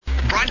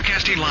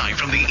Broadcasting live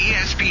from the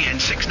ESPN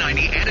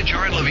 690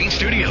 Anajar and Levine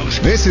studios.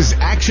 This is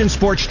Action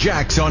Sports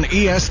Jax on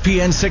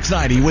ESPN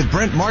 690 with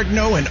Brent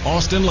Martineau and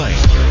Austin Lane.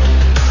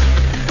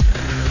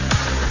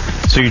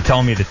 So you're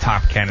telling me the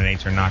top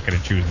candidates are not going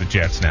to choose the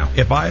Jets now?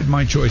 If I had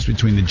my choice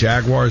between the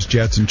Jaguars,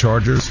 Jets, and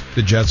Chargers,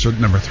 the Jets are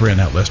number 3 on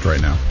that list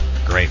right now.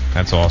 Great.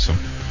 That's awesome.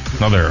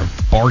 Another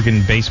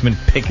bargain basement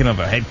picking of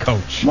a head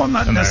coach. Well,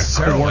 not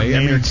necessarily.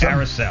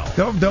 Carousel.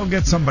 They'll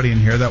get somebody in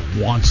here that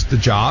wants the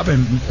job,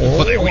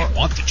 Well, they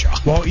want the job.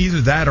 Well,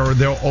 either that or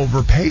they'll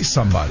overpay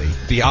somebody.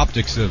 The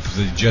optics of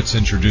the Jets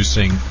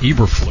introducing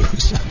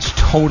Eberflus. It's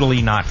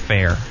totally not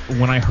fair.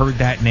 When I heard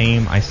that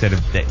name, I said,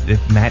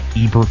 if Matt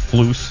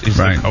Eberflus is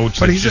the coach,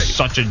 but he's just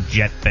such a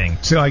Jet thing.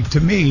 See, like, to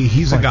me,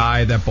 he's a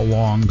guy that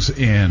belongs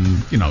in,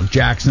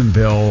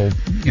 Jacksonville,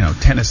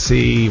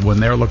 Tennessee, when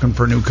they're looking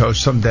for a new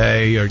coach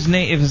someday. Or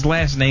if his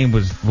last name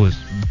was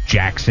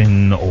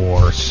Jackson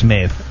or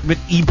Smith, but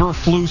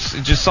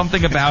Eberflus, just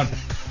something about,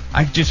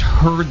 I just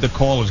heard the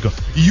callers go,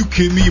 "You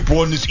kidding me? You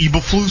brought in this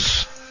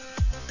Eberflus?"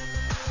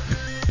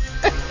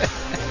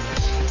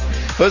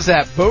 What's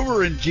that?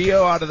 Boomer and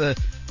Gio out of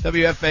the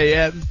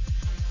WFAN.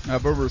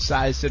 Boomer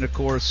Esiason, of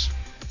course.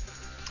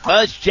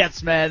 Well, it's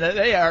Jets, man.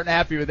 They aren't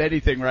happy with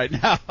anything right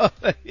now.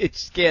 They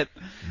just can't,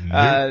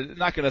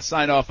 not going to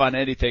sign off on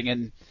anything.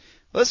 And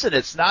listen,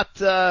 it's not,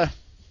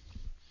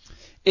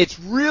 it's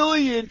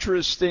really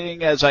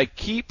interesting as I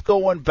keep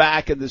going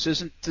back, and this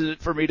isn't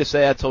for me to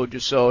say I told you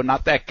so,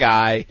 not that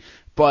guy,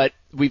 but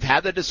we've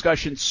had the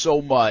discussion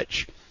so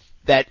much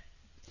that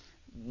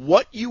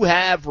what you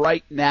have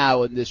right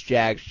now in this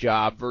Jags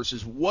job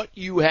versus what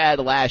you had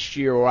last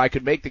year, or I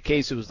could make the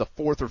case it was the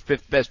 4th or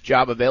 5th best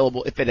job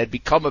available if it had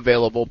become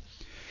available,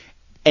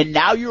 and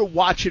now you're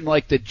watching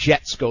like the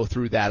Jets go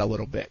through that a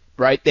little bit,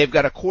 right? They've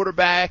got a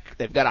quarterback,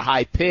 they've got a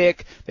high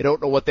pick, they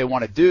don't know what they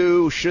want to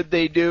do, should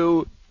they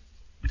do?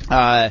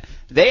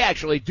 They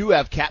actually do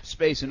have cap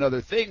space and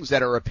other things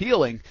that are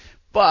appealing,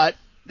 but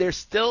they're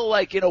still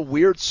like in a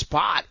weird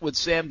spot with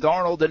Sam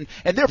Darnold,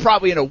 and they're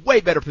probably in a way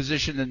better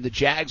position than the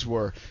Jags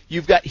were.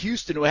 You've got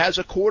Houston, who has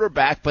a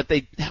quarterback, but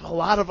they have a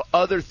lot of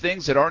other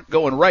things that aren't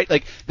going right.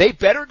 Like, they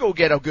better go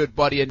get a good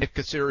buddy of Nick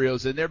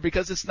Caserio's in there,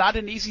 because it's not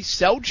an easy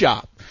sell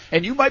job.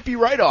 And you might be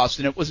right,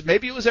 Austin.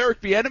 Maybe it was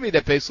Eric Bieniemy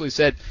that basically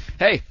said,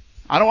 "Hey,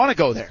 I don't want to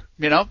go there.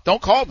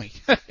 Don't call me."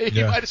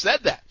 You might have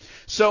said that.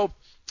 So,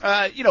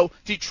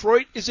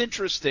 Detroit is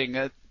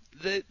interesting.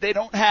 They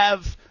don't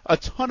have a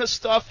ton of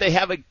stuff. They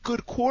have a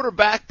good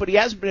quarterback, but he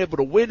hasn't been able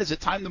to win. Is it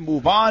time to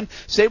move on?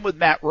 Same with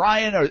Matt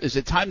Ryan. Or is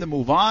it time to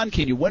move on?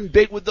 Can you win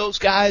big with those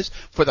guys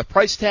for the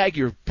price tag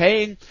you're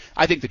paying?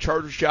 I think the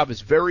Chargers job is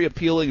very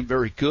appealing and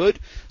very good.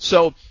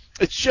 So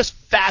it just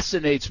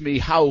fascinates me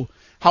how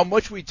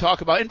much we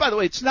talk about. And by the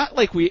way, it's not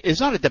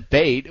a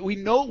debate. We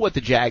know what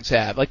the Jags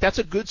have. Like, that's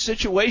a good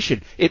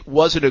situation. It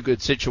wasn't a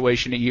good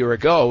situation a year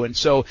ago. And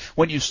so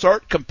when you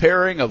start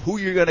comparing of who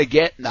you're going to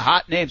get and the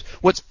hot names,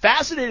 what's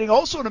fascinating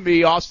also to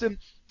me, Austin,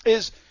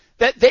 is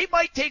that they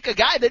might take a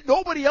guy that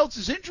nobody else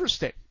is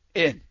interested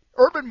in.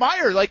 Urban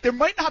Meyer, like, there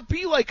might not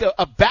be like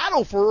a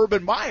battle for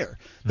Urban Meyer.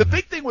 The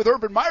big thing with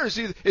Urban Meyer is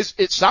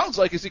it sounds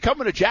like, is he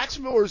coming to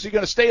Jacksonville or is he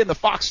going to stay in the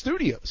Fox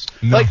studios?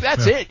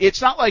 That's it.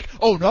 It's not like,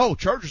 oh no,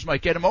 Chargers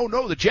might get him. Oh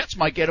no, the Jets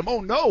might get him.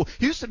 Oh no,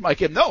 Houston might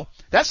get him. No,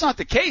 that's not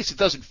the case. It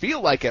doesn't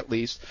feel like, at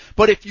least.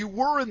 But if you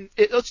were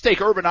let's take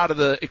Urban out of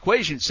the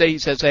equation. Say he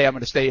says, hey, I'm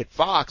going to stay at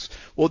Fox.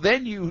 Well,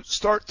 then you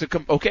start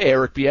to okay,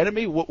 Eric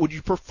Bieniemy, what would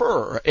you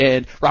prefer?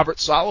 And Robert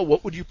Saleh,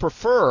 what would you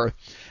prefer?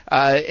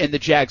 And the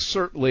Jags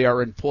certainly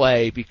are in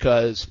play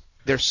because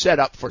they're set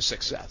up for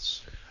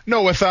success.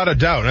 No, without a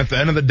doubt. At the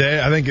end of the day,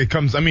 I think it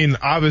comes,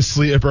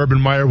 obviously, if Urban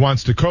Meyer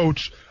wants to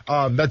coach,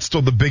 that's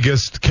still the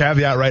biggest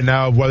caveat right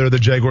now of whether the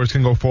Jaguars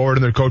can go forward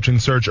in their coaching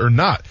search or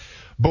not.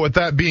 But with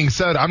that being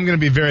said, I'm going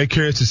to be very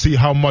curious to see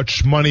how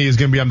much money is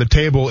going to be on the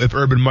table if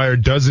Urban Meyer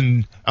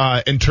doesn't,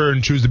 in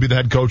turn, choose to be the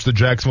head coach of the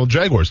Jacksonville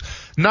Jaguars.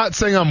 Not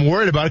saying I'm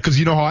worried about it, because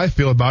you know how I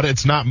feel about it.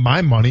 It's not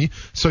my money,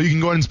 so you can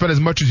go ahead and spend as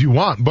much as you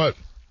want. But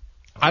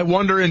I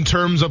wonder, in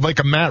terms of like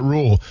a Matt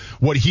Rule,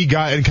 what he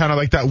got and kind of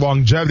like that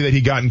longevity that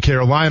he got in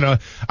Carolina.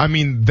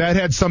 That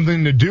had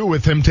something to do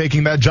with him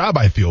taking that job,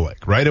 I feel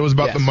like, right? It was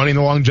about the money and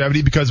the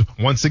longevity, because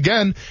once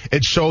again,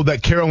 it showed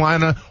that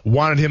Carolina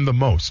wanted him the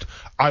most.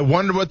 I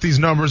wonder what these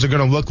numbers are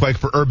going to look like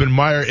for Urban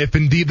Meyer, if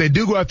indeed they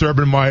do go after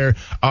Urban Meyer,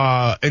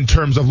 in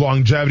terms of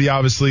longevity,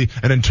 obviously,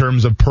 and in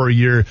terms of per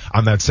year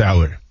on that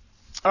salary.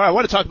 All right, I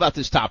want to talk about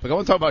this topic. I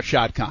want to talk about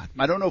Shad Khan.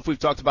 I don't know if we've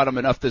talked about him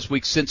enough this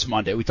week since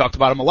Monday. We talked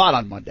about him a lot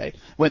on Monday,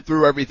 went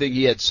through everything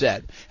he had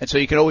said. And so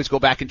you can always go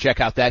back and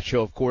check out that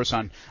show, of course,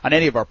 on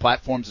any of our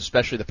platforms,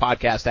 especially the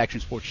podcast,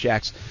 Action Sports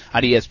Jax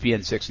on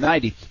ESPN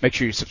 690. Make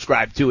sure you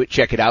subscribe to it,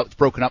 check it out. It's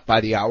broken up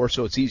by the hour,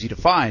 so it's easy to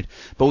find.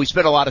 But we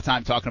spent a lot of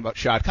time talking about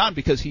Shad Khan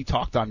because he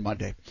talked on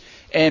Monday.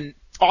 And,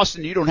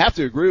 Austin, you don't have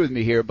to agree with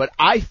me here, but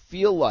I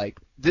feel like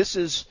this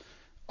is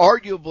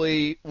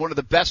arguably one of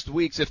the best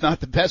weeks, if not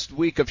the best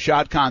week, of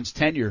Shad Khan's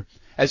tenure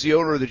as the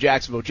owner of the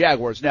Jacksonville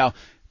Jaguars. Now,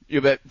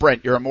 you bet,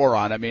 Brent, you're a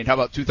moron. How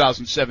about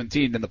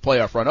 2017 in the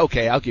playoff run?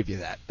 Okay, I'll give you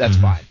that. That's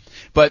fine.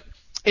 But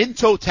in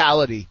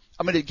totality,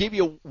 I'm going to give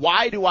you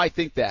why do I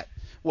think that.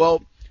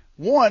 Well,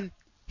 one,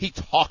 he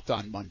talked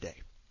on Monday.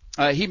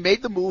 He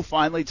made the move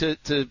finally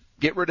to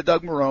get rid of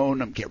Doug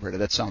Marrone. Get rid of,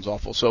 that sounds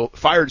awful. So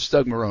fired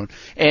Doug Marrone,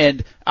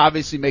 and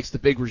obviously makes the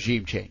big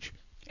regime change.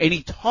 And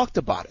he talked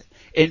about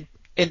it.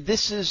 And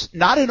this is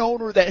not an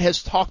owner that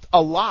has talked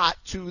a lot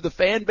to the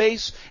fan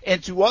base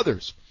and to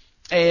others.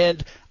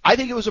 And I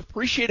think it was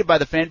appreciated by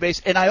the fan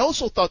base. And I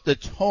also thought the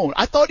tone,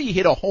 I thought he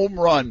hit a home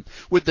run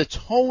with the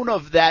tone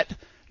of that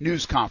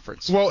news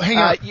conference. Well, hang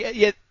on.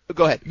 Yeah,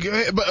 go ahead.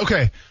 But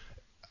okay.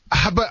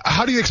 But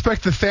how do you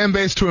expect the fan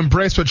base to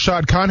embrace what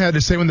Shad Khan had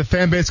to say when the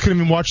fan base couldn't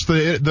even watch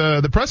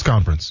the press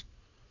conference?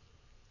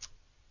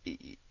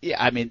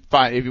 Yeah, I mean,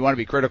 fine. If you want to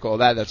be critical of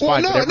that, that's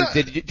fine. No,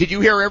 did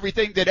you hear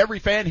everything? Did every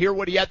fan hear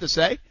what he had to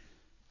say?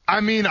 I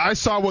mean, I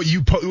saw what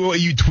you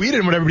tweeted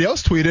and what everybody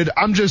else tweeted.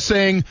 I'm just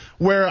saying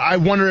where I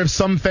wonder if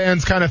some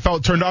fans kind of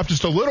felt turned off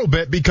just a little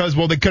bit because,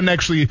 well, they couldn't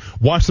actually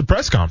watch the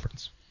press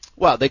conference.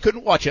 Well, they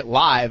couldn't watch it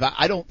live.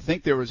 I don't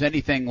think there was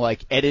anything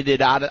like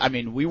edited out. I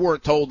mean, we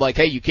weren't told like,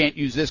 hey, you can't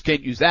use this,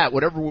 can't use that.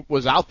 Whatever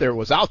was out there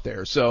was out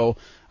there. So,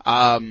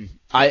 I mean,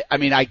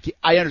 I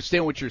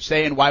understand what you're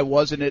saying. Why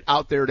wasn't it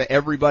out there to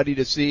everybody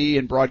to see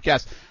and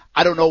broadcast?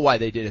 I don't know why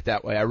they did it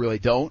that way. I really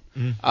don't.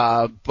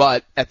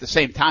 But at the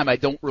same time, I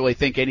don't really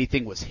think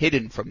anything was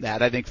hidden from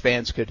that. I think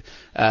fans could,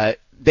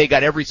 they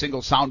got every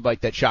single soundbite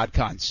that Shad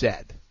Khan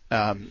said.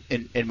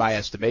 In my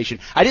estimation,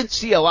 I didn't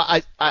see a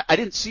lot. I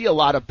didn't see a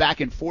lot of back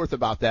and forth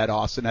about that,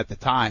 Austin, at the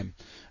time.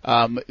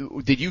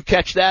 Did you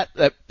catch that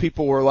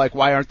people were like,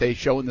 why aren't they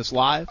showing this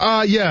live?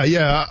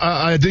 Yeah.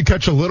 I did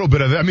catch a little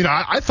bit of it. I mean,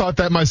 I thought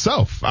that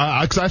myself.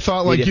 Cause I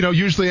thought like,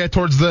 usually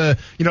towards the,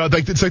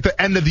 like it's like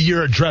the end of the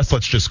year address,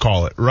 let's just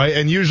call it, right?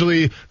 And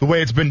usually the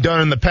way it's been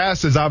done in the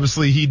past is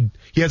obviously he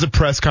has a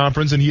press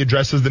conference and he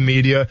addresses the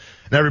media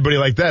and everybody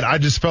like that. I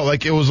just felt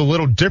like it was a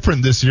little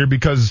different this year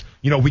because,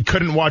 we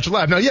couldn't watch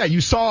live. Now, yeah,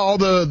 you saw all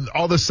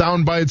the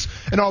sound bites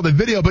and all the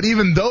video, but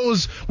even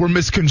those were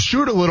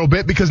misconstrued a little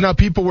bit because now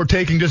people were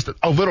taking just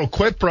a little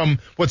clip from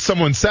what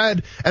someone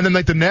said, and then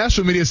like the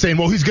national media saying,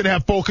 well, he's going to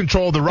have full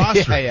control of the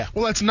roster. Yeah.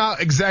 Well, that's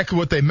not exactly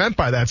what they meant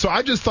by that. So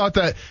I just thought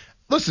that,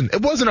 listen,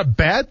 it wasn't a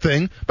bad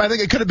thing, but I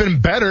think it could have been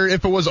better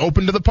if it was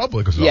open to the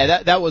public as well.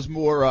 Yeah, that was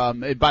more,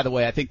 by the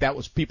way, I think that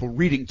was people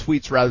reading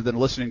tweets rather than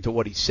listening to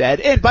what he said.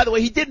 And by the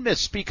way, he did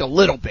misspeak a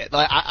little bit.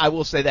 I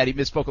will say that he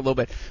misspoke a little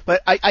bit.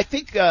 But I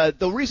think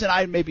the reason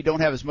I maybe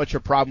don't have as much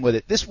of a problem with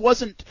it, this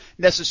wasn't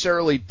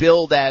necessarily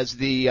billed as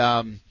the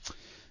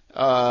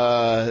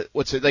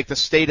like the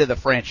state of the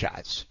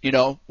franchise,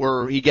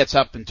 where he gets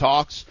up and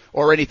talks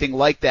or anything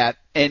like that.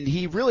 And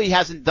he really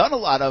hasn't done a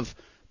lot of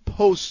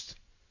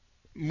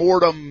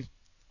post-mortem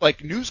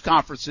like news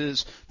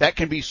conferences that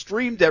can be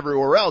streamed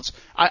everywhere else.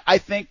 I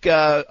think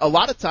a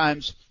lot of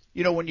times,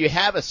 when you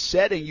have a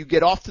setting, you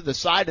get off to the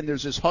side and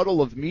there's this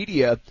huddle of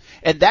media,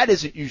 and that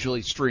isn't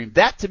usually streamed.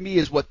 That to me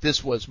is what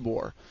this was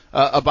more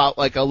about,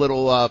 like a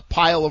little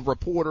pile of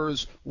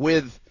reporters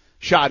with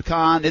Shad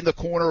Khan in the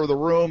corner of the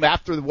room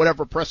after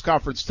whatever press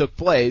conference took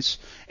place,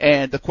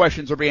 and the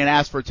questions are being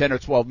asked for 10 or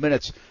 12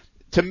 minutes.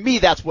 To me,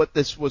 that's what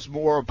this was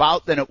more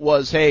about than it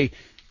was, hey,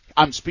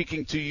 I'm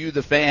speaking to you,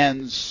 the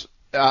fans,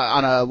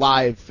 on a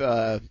live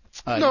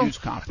news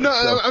conference. No,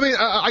 so. I mean,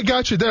 I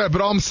got you there,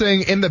 but all I'm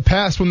saying, in the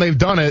past when they've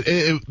done it,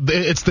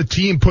 it's the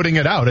team putting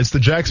it out. It's the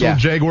Jacksonville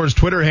Jaguars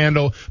Twitter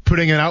handle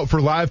putting it out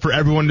for live for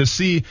everyone to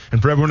see and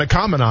for everyone to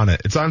comment on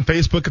it. It's on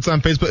Facebook,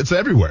 it's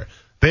everywhere.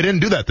 They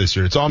didn't do that this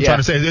year. It's all I'm trying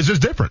to say. It's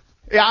just different.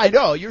 Yeah, I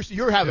know.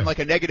 You're having like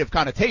a negative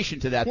connotation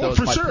to that, well,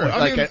 though. For sure.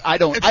 I mean, I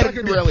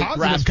didn't really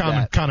grasp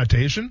that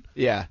connotation.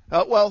 Yeah.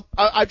 Well,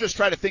 I just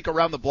try to think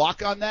around the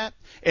block on that,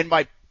 and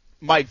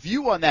my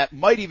view on that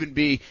might even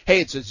be,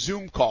 hey, it's a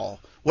Zoom call.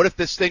 What if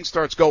this thing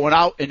starts going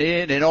out and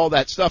in and all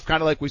that stuff,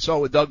 kind of like we saw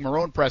with Doug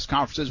Marrone press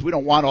conferences? We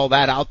don't want all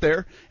that out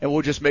there, and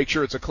we'll just make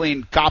sure it's a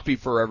clean copy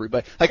for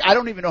everybody. Like, I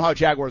don't even know how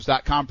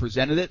Jaguars.com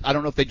presented it. I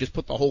don't know if they just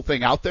put the whole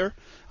thing out there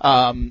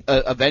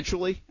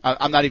eventually.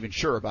 I'm not even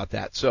sure about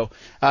that. So,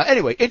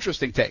 anyway,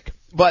 interesting take.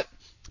 But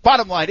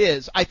bottom line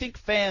is, I think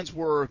fans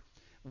were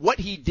what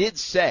he did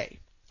say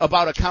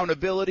about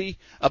accountability,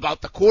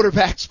 about the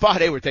quarterback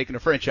spot. Hey, we're taking a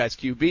franchise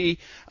QB,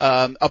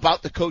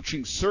 about the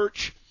coaching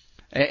search.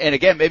 And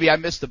again, maybe I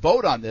missed the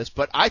boat on this,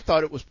 but I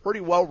thought it was pretty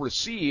well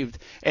received.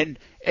 And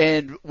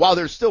while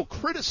there's still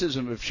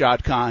criticism of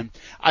Shad Khan,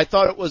 I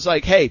thought it was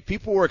like, hey,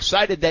 people were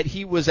excited that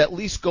he was at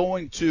least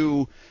going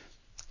to,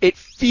 it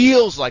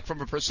feels like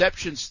from a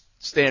perception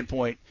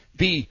standpoint,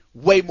 be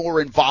way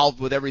more involved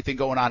with everything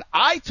going on.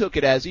 I took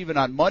it as, even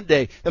on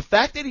Monday, the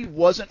fact that he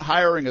wasn't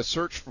hiring a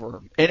search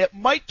firm, and it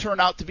might turn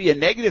out to be a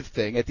negative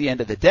thing at the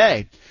end of the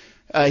day.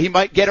 He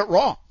might get it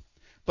wrong.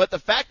 But the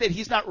fact that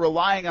he's not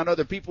relying on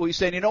other people, he's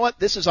saying, you know what,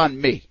 this is on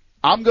me.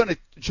 I'm going to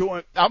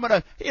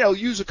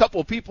use a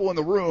couple of people in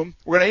the room.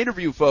 We're going to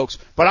interview folks,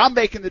 but I'm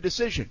making the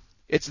decision.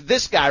 It's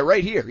this guy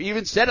right here. He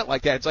even said it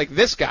like that. It's like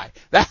this guy.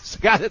 That's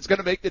the guy that's going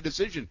to make the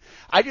decision.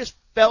 I just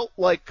felt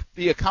like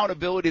the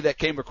accountability that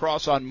came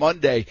across on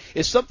Monday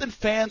is something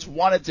fans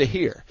wanted to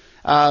hear.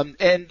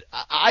 And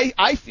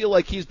I feel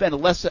like he's been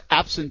less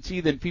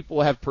absentee than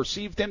people have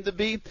perceived him to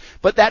be,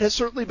 but that has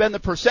certainly been the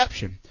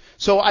perception.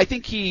 So I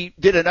think he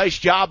did a nice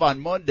job on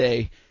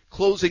Monday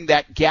closing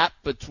that gap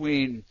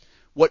between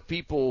what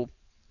people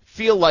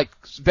feel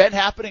like's been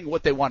happening and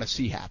what they want to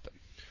see happen.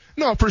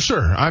 No, for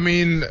sure. I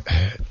mean,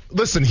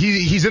 listen,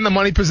 he's in the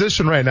money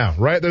position right now,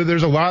 right?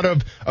 There's a lot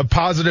of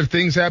positive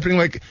things happening.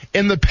 Like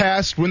in the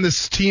past, when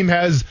this team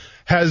has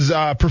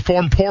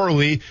performed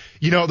poorly,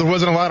 there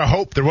wasn't a lot of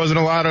hope. There wasn't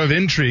a lot of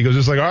intrigue. It was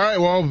just like, all right,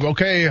 well,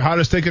 okay, how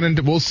does take it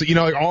into, we'll see,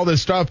 like all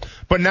this stuff.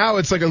 But now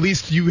it's like at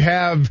least you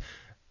have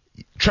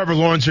Trevor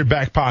Lawrence in your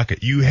back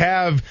pocket. You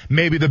have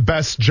maybe the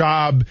best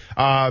job,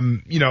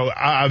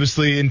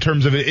 obviously in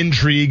terms of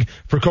intrigue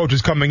for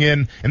coaches coming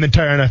in the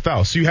entire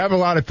NFL. So you have a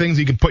lot of things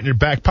you can put in your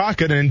back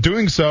pocket, and in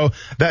doing so,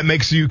 that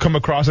makes you come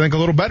across, I think, a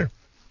little better.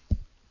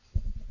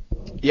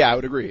 Yeah, I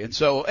would agree. And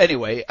so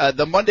anyway,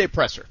 the Monday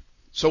presser.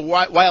 So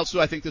why else do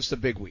I think this is a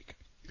big week?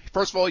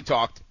 First of all, he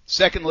talked.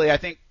 Secondly, I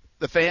think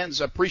the fans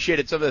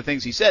appreciated some of the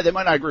things he said. They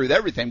might not agree with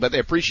everything, but they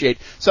appreciate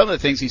some of the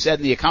things he said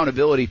and the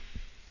accountability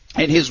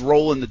and his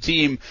role in the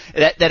team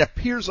that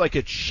appears like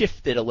it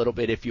shifted a little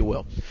bit, if you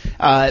will.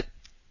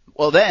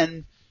 Well,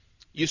 then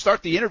you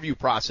start the interview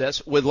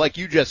process with, like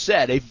you just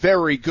said, a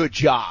very good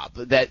job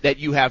that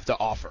you have to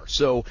offer.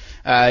 So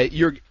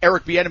Eric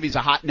Bieniemy's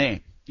a hot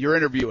name. You're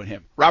interviewing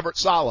him. Robert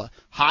Saleh,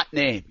 hot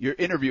name. You're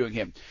interviewing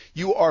him.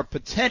 You are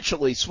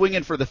potentially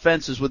swinging for the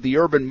fences with the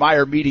Urban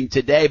Meyer meeting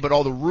today, but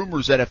all the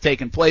rumors that have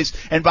taken place.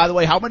 And by the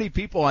way, how many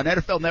people on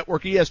NFL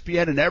Network,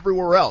 ESPN, and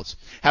everywhere else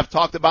have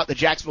talked about the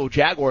Jacksonville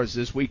Jaguars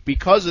this week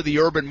because of the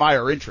Urban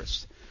Meyer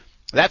interest?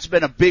 That's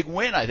been a big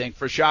win, I think,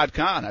 for Shad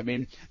Khan. I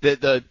mean,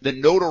 the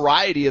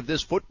notoriety of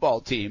this football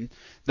team,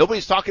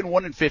 nobody's talking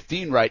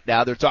 1-15 right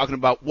now. They're talking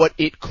about what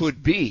it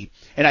could be.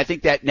 And I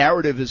think that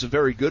narrative is a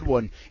very good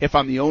one if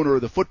I'm the owner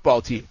of the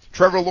football team.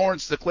 Trevor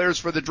Lawrence declares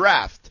for the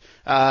draft.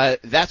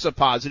 That's a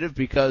positive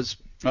because,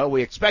 well,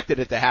 we expected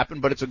it to happen,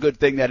 but it's a good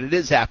thing that it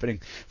is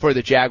happening for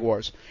the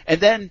Jaguars.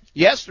 And then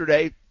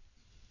yesterday,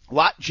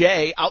 Lot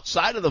J,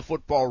 outside of the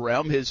football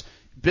realm, his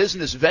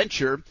business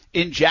venture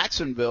in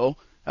Jacksonville,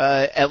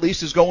 at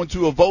least is going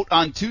to a vote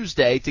on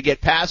Tuesday to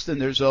get passed,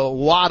 and there's a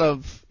lot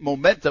of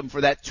momentum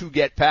for that to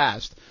get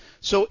passed.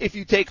 So if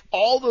you take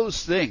all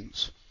those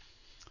things,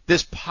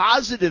 this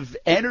positive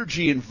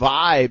energy and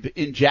vibe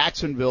in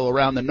Jacksonville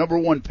around the number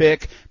one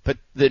pick, but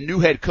the new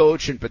head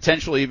coach and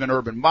potentially even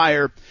Urban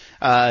Meyer,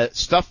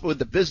 stuff with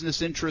the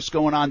business interests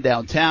going on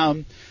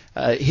downtown,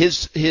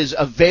 his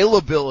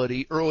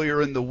availability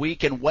earlier in the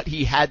week and what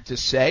he had to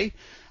say,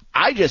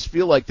 I just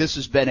feel like this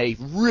has been a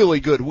really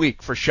good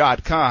week for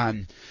Shad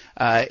Khan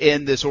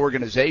in this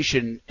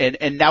organization,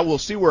 and now we'll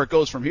see where it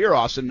goes from here,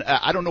 Austin.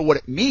 I don't know what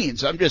it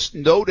means. I'm just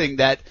noting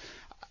that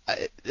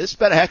this has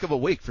been a heck of a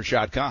week for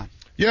Shad Khan.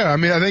 Yeah, I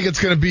mean, I think it's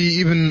going to be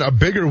even a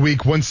bigger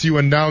week once you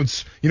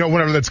announce,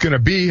 whenever that's going to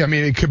be. I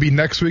mean, it could be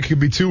next week, it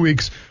could be 2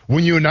 weeks,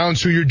 when you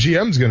announce who your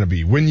GM's going to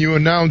be, when you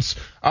announce,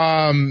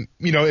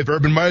 if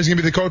Urban Meyer's going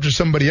to be the coach or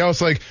somebody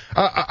else. Like,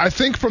 I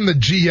think from the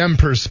GM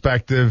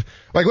perspective,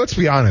 like, let's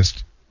be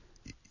honest,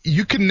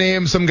 you can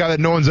name some guy that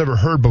no one's ever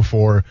heard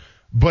before,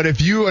 but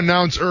if you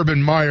announce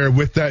Urban Meyer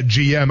with that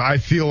GM, I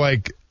feel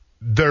like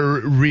their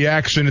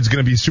reaction is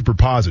going to be super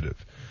positive,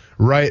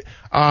 right?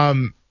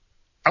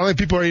 I don't think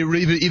people are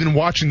even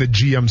watching the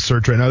GM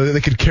search right now.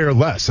 They could care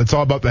less. It's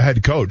all about the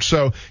head coach.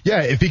 So,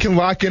 yeah, if he can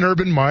lock in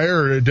Urban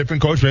Meyer or a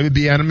different coach, maybe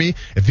Bieniemy,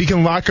 if he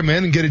can lock him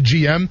in and get a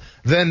GM,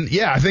 then,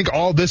 yeah, I think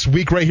all this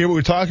week right here, what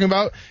we're talking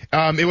about,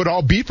 it would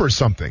all be for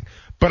something.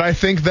 But I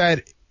think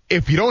that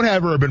if you don't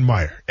have Urban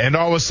Meyer and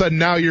all of a sudden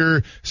now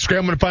you're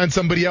scrambling to find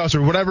somebody else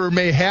or whatever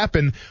may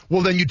happen,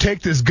 well, then you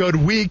take this good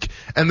week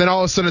and then all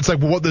of a sudden it's like,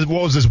 well, what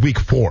was this week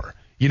for?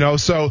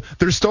 So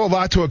there's still a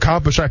lot to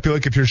accomplish, I feel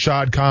like, if you're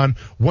Shad Khan.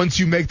 Once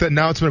you make the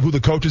announcement of who the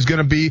coach is going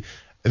to be,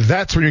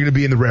 that's when you're going to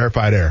be in the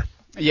rarefied air.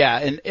 Yeah,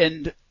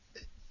 and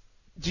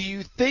do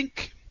you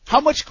think, how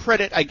much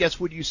credit, I guess,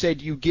 would you say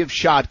do you give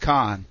Shad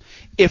Khan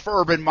if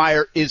Urban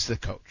Meyer is the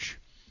coach?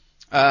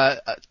 To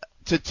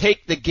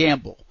take the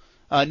gamble.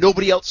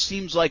 Nobody else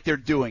seems like they're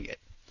doing it.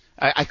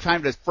 I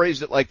kind of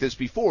phrased it like this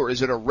before.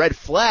 Is it a red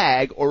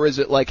flag, or is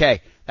it like,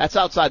 hey, that's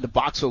outside the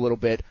box a little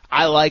bit.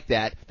 I like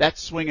that.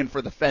 That's swinging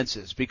for the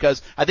fences,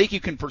 because I think you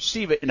can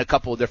perceive it in a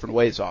couple of different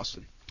ways,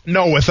 Austin.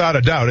 No, without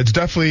a doubt. It's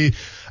definitely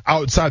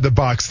outside the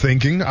box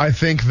thinking. I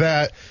think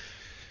that,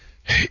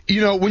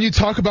 when you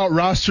talk about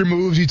roster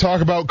moves, you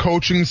talk about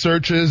coaching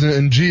searches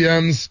and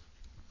GMs,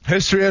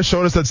 history has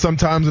shown us that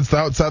sometimes it's the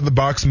outside the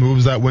box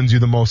moves that wins you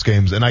the most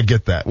games, and I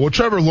get that. Well,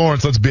 Trevor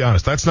Lawrence, let's be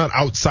honest, that's not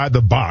outside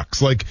the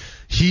box. Like,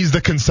 he's the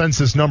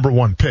consensus number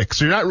one pick,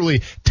 so you're not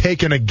really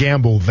taking a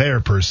gamble there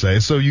per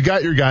se. So you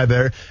got your guy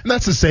there, and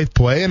that's a safe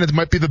play, and it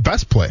might be the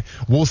best play.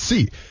 We'll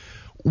see.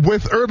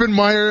 With Urban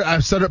Meyer,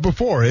 I've said it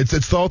before, it's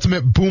the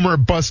ultimate boomer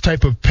bust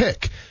type of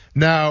pick.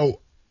 Now,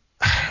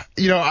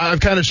 I've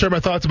kind of shared my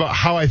thoughts about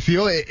how I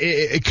feel.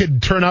 It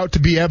could turn out to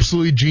be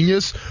absolutely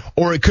genius,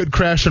 or it could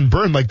crash and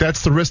burn. Like,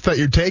 that's the risk that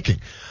you're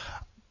taking.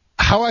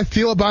 How I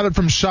feel about it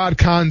from Shad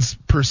Khan's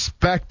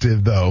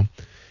perspective, though,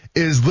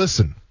 is,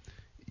 listen,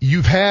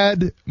 you've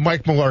had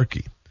Mike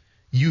Mularkey,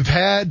 you've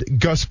had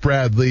Gus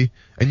Bradley,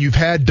 and you've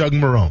had Doug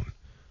Marrone.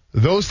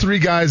 Those three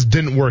guys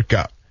didn't work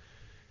out.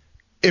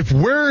 If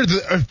we're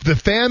the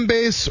fan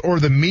base or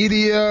the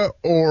media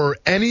or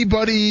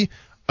anybody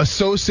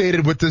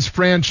associated with this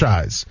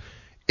franchise,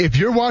 if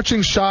you're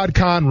watching Shad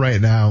Khan right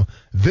now,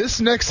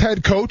 this next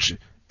head coach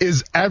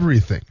is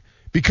everything.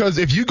 Because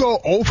if you go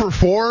 0 for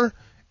 4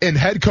 in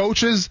head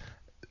coaches,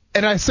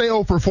 and I say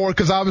 0 for 4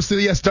 because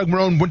obviously, yes, Doug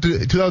Marrone went to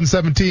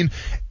 2017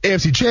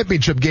 AFC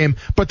Championship game,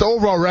 but the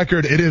overall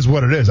record, it is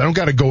what it is. I don't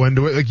got to go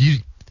into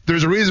it.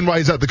 There's a reason why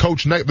he's at the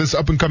coach this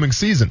up-and-coming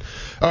season,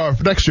 for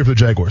next year for the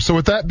Jaguars. So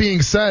with that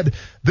being said,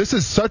 this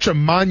is such a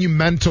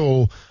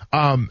monumental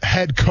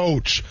head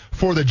coach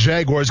for the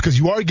Jaguars because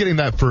you are getting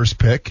that first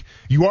pick.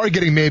 You are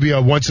getting maybe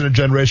a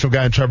once-in-a-generational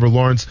guy in Trevor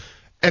Lawrence.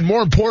 And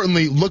more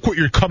importantly, look what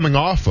you're coming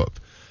off of.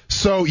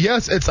 So,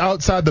 yes, it's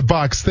outside the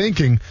box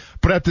thinking,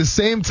 but at the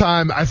same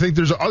time, I think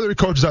there's other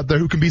coaches out there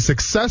who can be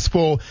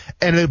successful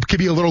and it can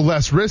be a little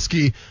less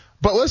risky.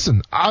 But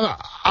listen,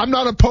 I'm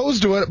not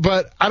opposed to it,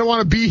 but I don't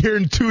want to be here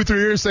in 2 or 3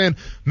 years saying,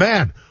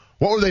 man,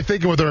 what were they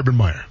thinking with Urban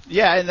Meyer?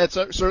 Yeah, and that's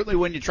certainly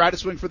when you try to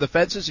swing for the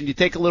fences and you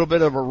take a little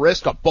bit of a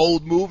risk, a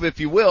bold move, if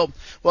you will.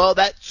 Well,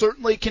 that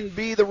certainly can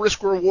be the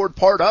risk-reward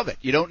part of it.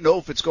 You don't know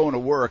if it's going to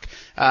work.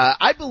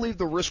 I believe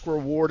the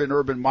risk-reward in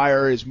Urban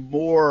Meyer is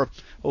more,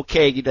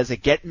 okay, does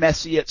it get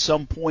messy at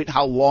some point?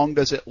 How long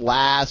does it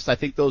last? I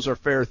think those are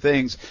fair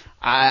things.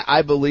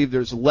 I believe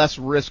there's less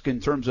risk in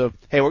terms of,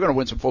 hey, we're going to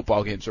win some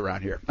football games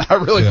around here. I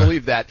really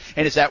believe that.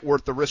 And is that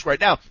worth the risk right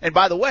now? And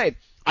by the way,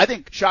 I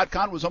think Shad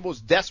Khan was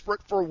almost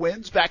desperate for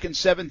wins back in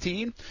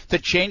 17 to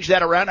change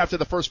that around after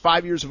the first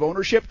 5 years of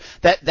ownership.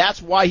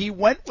 That's why he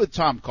went with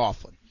Tom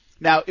Coughlin.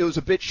 Now, it was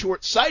a bit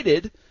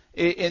short-sighted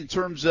in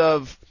terms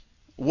of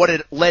what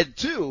it led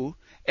to,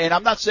 and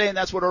I'm not saying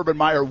that's what Urban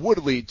Meyer would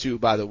lead to,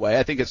 by the way.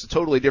 I think it's a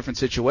totally different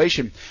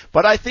situation.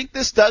 But I think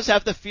this does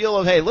have the feel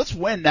of, hey, let's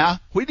win now.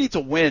 We need to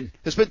win.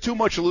 There's been too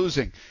much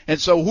losing. And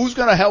so who's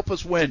going to help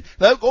us win?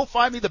 Go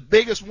find me the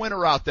biggest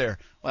winner out there.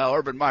 Well,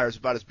 Urban Meyer is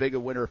about as big a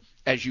winner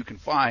as you can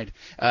find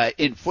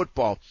in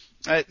football.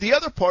 The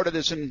other part of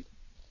this, and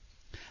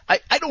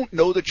I don't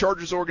know the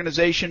Chargers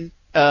organization,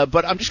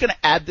 but I'm just going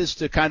to add this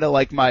to kind of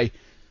like my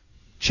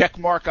check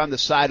mark on the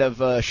side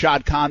of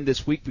Shad Khan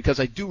this week because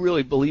I do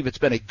really believe it's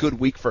been a good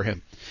week for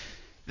him.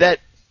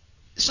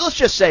 So let's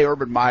just say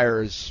Urban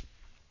Meyer is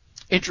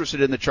interested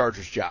in the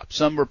Chargers job.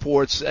 Some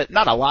reports,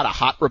 not a lot of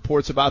hot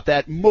reports about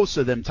that. Most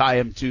of them tie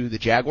him to the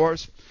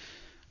Jaguars.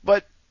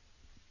 But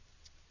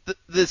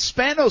the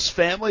Spanos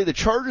family, the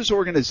Chargers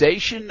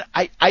organization,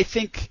 I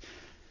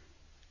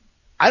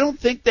don't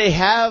think they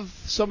have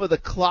some of the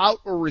clout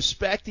or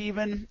respect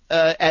even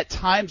at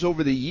times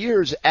over the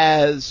years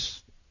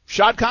as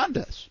Shad Khan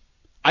does.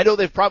 I know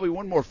they've probably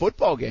won more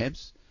football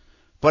games,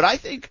 but I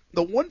think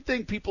the one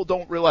thing people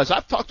don't realize,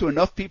 I've talked to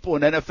enough people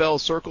in NFL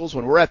circles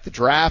when we're at the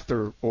draft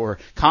or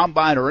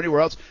combine or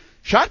anywhere else,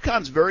 Shad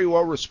Khan's very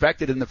well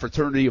respected in the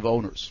fraternity of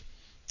owners.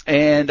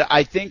 And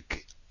I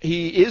think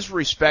he is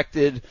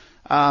respected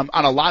on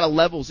a lot of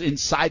levels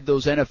inside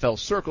those NFL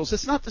circles.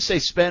 It's not to say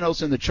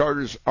Spanos and the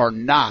Chargers are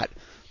not,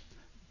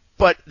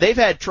 but they've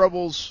had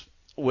troubles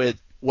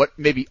with what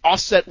maybe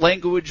offset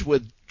language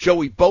with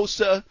Joey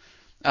Bosa,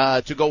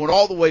 to going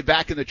all the way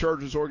back in the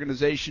Chargers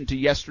organization to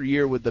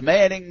yesteryear with the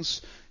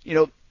Mannings.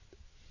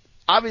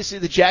 Obviously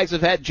the Jags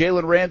have had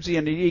Jalen Ramsey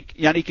and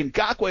Yannick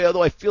Ngakoue,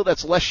 although I feel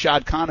that's less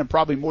Shad Khan and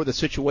probably more the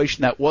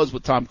situation that was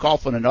with Tom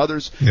Coughlin and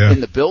others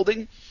in the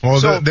building. Well,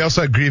 so, they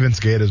also had Grievance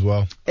Gate as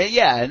well.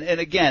 And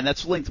again,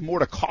 that's linked more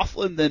to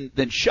Coughlin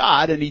than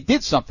Shad, and he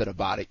did something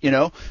about it,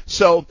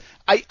 So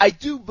I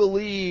do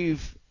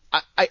believe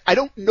I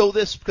don't know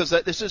this because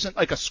this isn't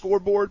like a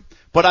scoreboard,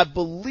 but I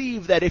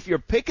believe that if you're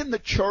picking the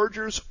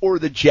Chargers or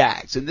the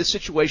Jags in this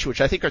situation,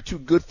 which I think are two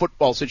good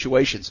football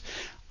situations,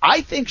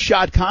 I think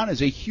Shad Khan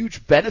is a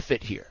huge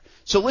benefit here.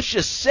 So let's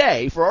just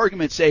say, for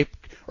argument's sake,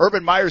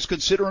 Urban Meyer's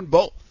considering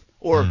both,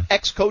 or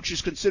ex-coach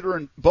is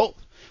considering both.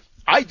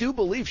 I do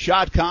believe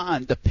Shad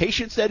Khan, the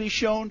patience that he's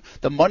shown,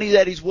 the money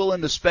that he's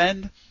willing to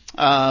spend,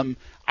 I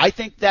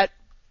think that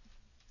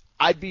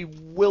I'd be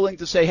willing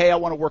to say, hey, I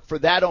want to work for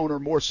that owner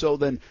more so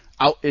than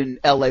out in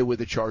L.A. with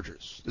the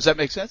Chargers. Does that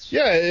make sense?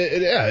 Yeah,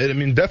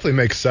 it definitely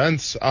makes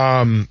sense.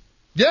 And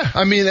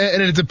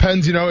it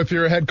depends, if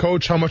you're a head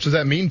coach, how much does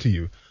that mean to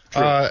you?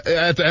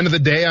 At the end of the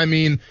day, I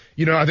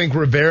think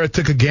Rivera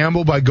took a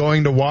gamble by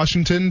going to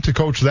Washington to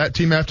coach that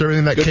team after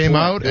everything that came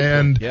out.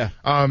 And,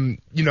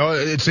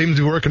 it seems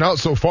to be working out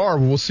so far.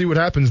 We'll see what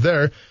happens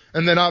there.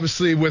 And then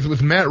obviously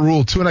with Matt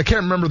Rule too, and I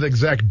can't remember the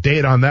exact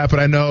date on that, but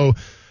I know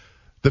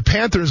the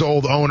Panthers'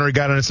 old owner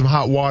got into some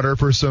hot water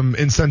for some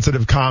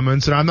insensitive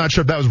comments, and I'm not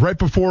sure if that was right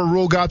before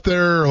Rule got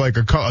there or like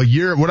a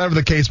year, whatever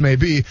the case may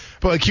be.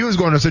 But like he was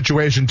going to a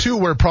situation too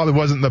where it probably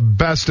wasn't the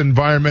best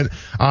environment.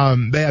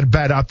 They had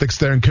bad optics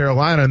there in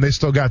Carolina, and they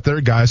still got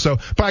their guy. So,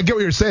 but I get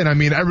what you're saying. I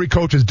mean, every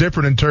coach is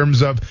different in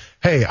terms of,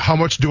 hey, how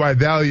much do I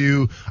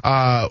value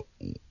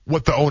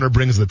what the owner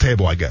brings to the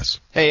table, I guess.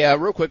 Hey,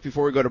 real quick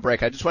before we go to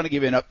break, I just want to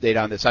give you an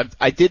update on this.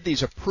 I did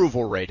these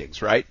approval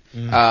ratings, right,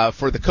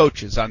 for the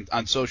coaches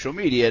on social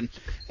media, and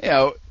you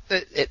know,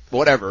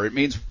 whatever it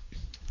means,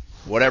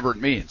 whatever it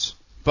means.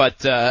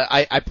 But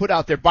I put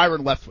out there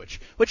Byron Leftwich,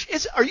 which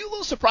is. Are you a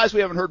little surprised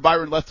we haven't heard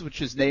Byron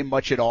Leftwich's name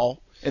much at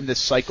all in this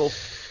cycle?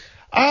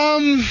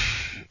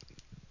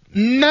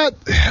 Not,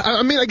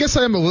 I mean, I guess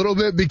I am a little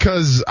bit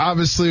because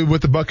obviously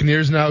with the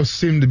Buccaneers now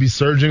seem to be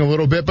surging a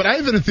little bit, but I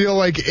even feel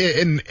like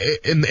in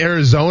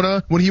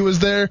Arizona when he was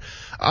there,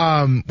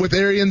 with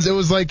Arians, it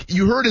was like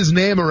you heard his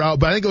name around,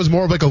 but I think it was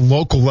more of like a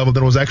local level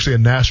than it was actually a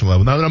national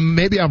level. Now,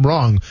 maybe I'm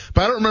wrong,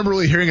 but I don't remember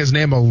really hearing his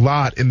name a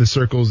lot in the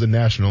circles in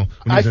national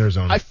when he was in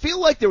Arizona. I feel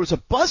like there was a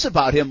buzz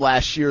about him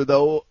last year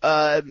though,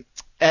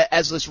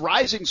 as this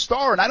rising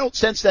star, and I don't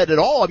sense that at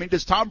all. I mean,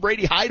 does Tom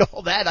Brady hide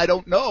all that? I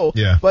don't know.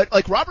 Yeah. But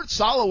like Robert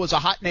Saleh was a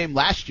hot name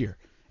last year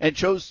and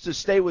chose to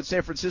stay with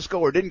San Francisco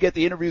or didn't get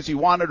the interviews he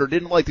wanted or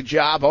didn't like the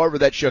job, however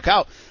that shook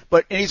out.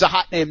 And he's a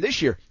hot name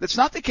this year. That's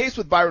not the case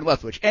with Byron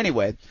Leftwich.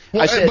 Anyway,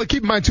 but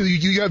keep in mind too,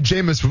 you have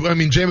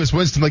Jameis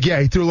Winston. Like, yeah,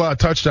 he threw a lot of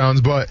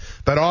touchdowns, but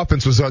that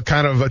offense was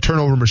kind of a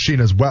turnover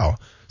machine as well.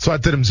 So I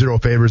did him zero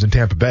favors in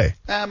Tampa Bay.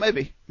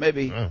 Maybe.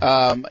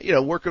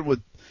 Oh. Working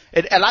with.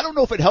 And I don't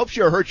know if it helps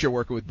you or hurts you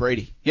working with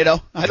Brady. You know,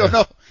 I don't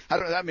know.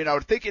 I mean, I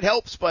would think it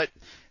helps, but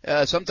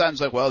sometimes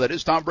like, well, that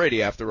is Tom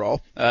Brady after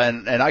all,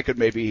 and I could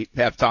maybe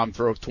have Tom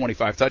throw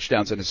 25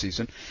 touchdowns in a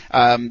season.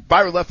 Byron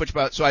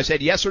Leftwich, so I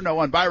said yes or no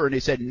on Byron. He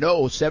said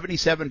no,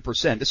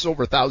 77%. This is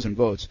over 1,000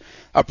 votes.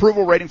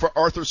 Approval rating for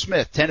Arthur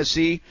Smith,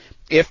 Tennessee.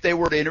 If they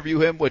were to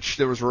interview him, which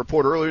there was a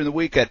report earlier in the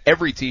week that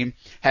every team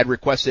had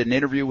requested an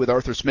interview with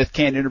Arthur Smith,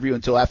 can't interview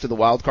until after the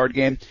wild card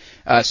game.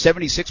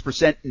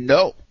 76%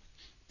 no.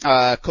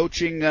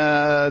 Coaching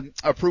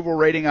approval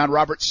rating on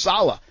Robert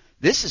Saleh.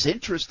 This is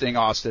interesting,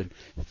 Austin.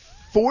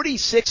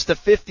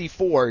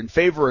 46-54 in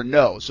favor of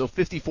no, so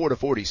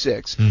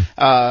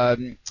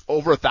 54-46.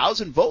 Over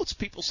 1,000 votes,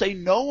 people say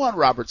no on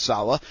Robert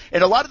Saleh.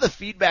 And a lot of the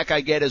feedback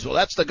I get is, well,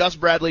 that's the Gus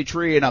Bradley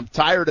tree, and I'm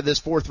tired of this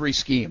 4-3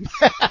 scheme.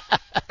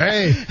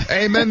 Hey,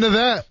 amen to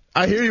that.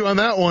 I hear you on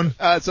that one.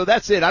 So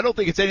that's it. I don't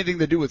think it's anything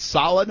to do with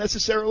Saleh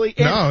necessarily.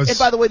 And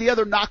by the way, the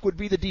other knock would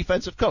be the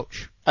defensive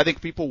coach. I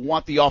think people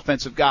want the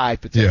offensive guy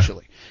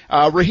potentially.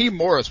 Yeah. Raheem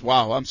Morris.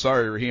 Wow. I'm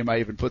sorry, Raheem. I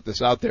even put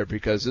this out there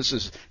because this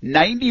is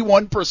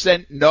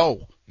 91%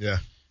 no. Yeah.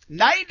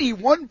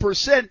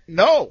 91%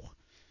 no.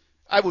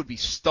 I would be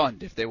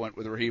stunned if they went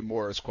with Raheem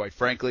Morris, quite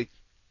frankly.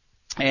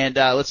 And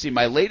let's see,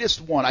 my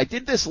latest one. I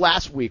did this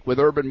last week with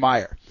Urban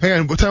Meyer. Hang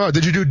on, time out.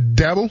 Did you do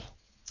Dabble?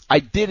 I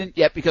didn't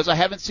yet because I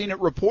haven't seen it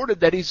reported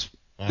that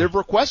they've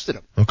requested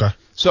him. Okay.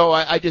 So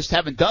I just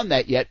haven't done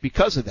that yet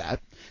because of that.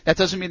 That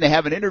doesn't mean they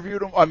haven't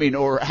interviewed him,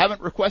 or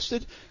haven't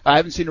requested. I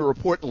haven't seen a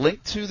report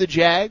linked to the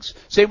Jags.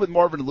 Same with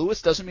Marvin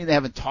Lewis. Doesn't mean they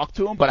haven't talked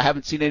to him, but I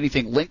haven't seen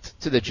anything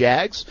linked to the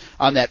Jags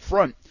on that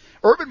front.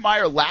 Urban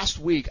Meyer, last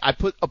week, I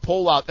put a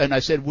poll out and I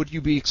said, would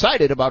you be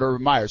excited about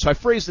Urban Meyer? So I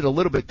phrased it a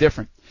little bit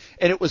different.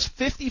 And it was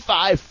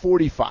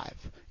 55-45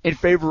 in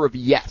favor of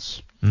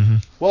yes. Mm-hmm.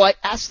 Well, I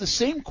asked the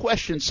same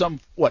question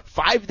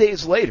 5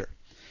 days later,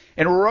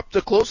 and we're up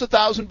to close to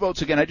 1,000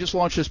 votes again. I just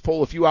launched this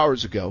poll a few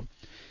hours ago,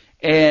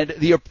 and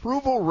the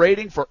approval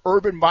rating for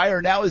Urban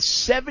Meyer now is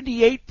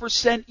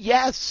 78%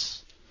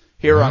 yes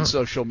here on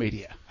social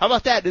media. How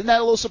about that? Isn't that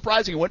a little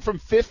surprising? It went from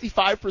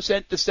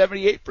 55% to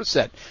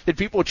 78%. Did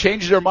people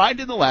change their mind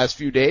in the last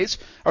few days?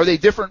 Are they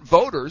different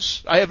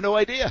voters? I have no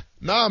idea.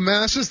 No,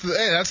 man, that's just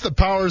that's the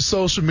power of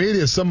social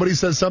media. Somebody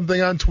says something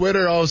on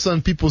Twitter, all of a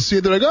sudden people see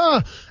it, they're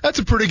like, that's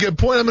a pretty good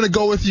point. I'm going to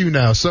go with you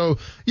now. So,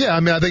 yeah, I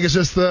mean, I think it's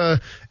just the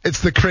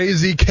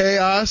crazy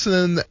chaos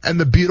and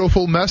the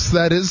beautiful mess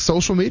that is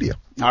social media.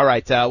 All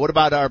right, what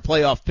about our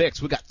playoff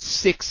picks? We got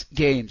 6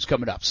 games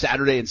coming up,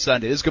 Saturday and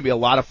Sunday. This is going to be a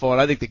lot of fun.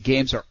 I think the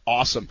games are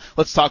awesome.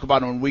 Let's talk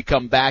about them when we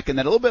come back. And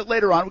then a little bit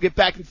later on, we'll get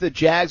back into the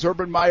Jags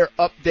Urban Meyer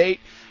update.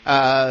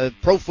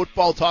 Pro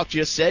Football Talk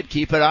just said,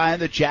 keep an eye on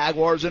the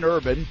Jaguars and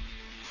Urban.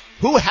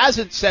 Who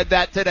hasn't said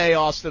that today,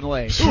 Austin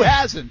Lane? Who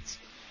hasn't?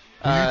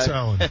 Who you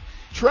telling?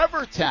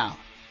 Trevor Town.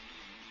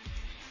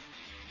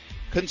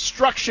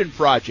 Construction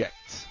project.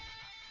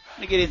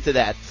 Let me get into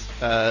that.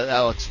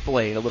 I'll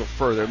explain a little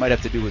further. It might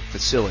have to do with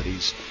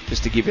facilities,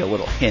 just to give you a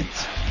little hint.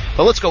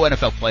 But let's go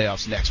NFL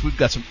playoffs next. We've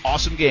got some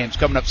awesome games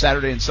coming up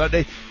Saturday and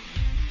Sunday.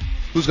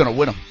 Who's going to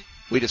win them?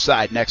 We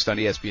decide next on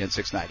ESPN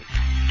 690.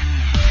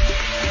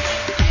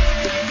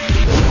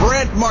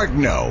 Brent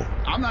Martineau.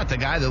 I'm not the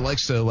guy that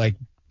likes to,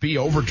 be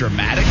over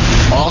dramatic.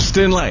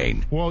 Austin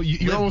Lane. Well,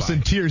 you're almost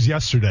in tears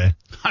yesterday.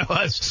 I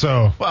was.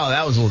 So. Well,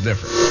 that was a little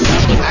different.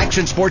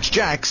 Action Sports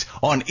Jacks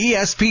on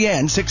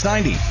ESPN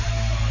 690.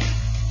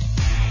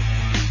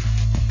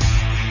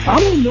 All I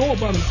don't know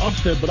about an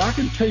upset, but I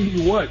can tell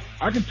you what.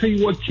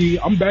 Key.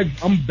 I'm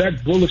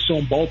back bullish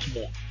on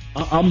Baltimore.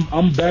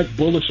 I'm back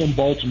bullish on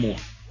Baltimore.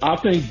 I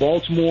think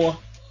Baltimore,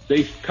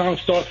 they kind of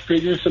start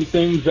figuring some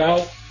things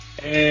out,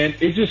 and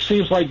it just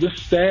seems like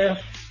this staff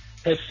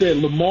has said,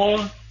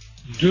 Lamar,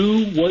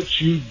 do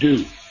what you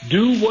do.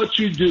 Do what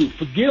you do.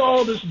 Forget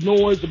all this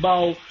noise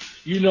about,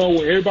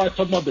 where everybody's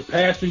talking about the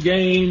passing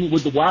game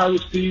with the wide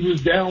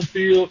receivers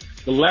downfield,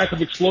 the lack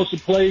of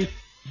explosive plays.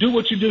 Do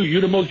what you do.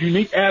 You're the most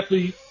unique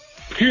athlete,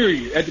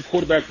 period, at the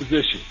quarterback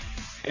position.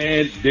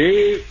 And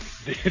they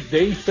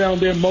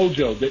found their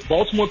mojo. That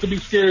Baltimore could be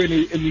scary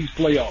in these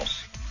playoffs.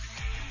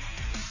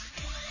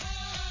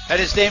 That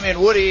is Damian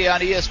Woody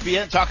on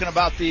ESPN talking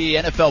about the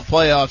NFL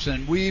playoffs,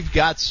 and we've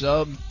got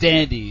some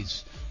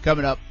dandies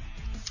coming up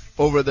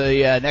over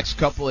the next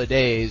couple of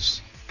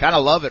days. Kind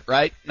of love it,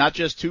 right? Not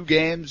just 2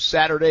 games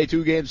Saturday,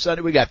 2 games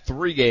Sunday. We got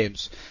 3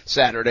 games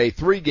Saturday,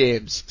 3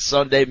 games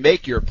Sunday.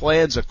 Make your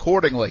plans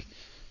accordingly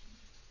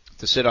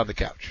to sit on the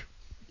couch.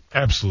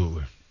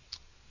 Absolutely.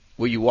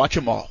 Will you watch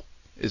them all?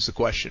 Is the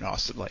question,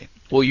 Austin Lane.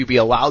 Will you be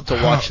allowed to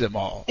watch them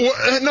all?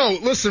 Well, no,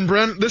 listen,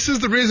 Brent, this is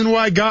the reason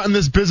why I got in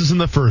this business in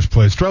the first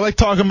place. Do I like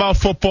talking about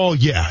football?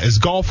 Yeah. Is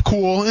golf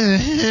cool?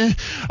 Do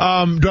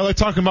I like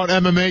talking about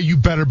MMA? You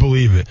better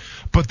believe it.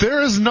 But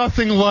there is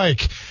nothing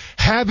like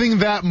having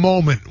that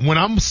moment when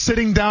I'm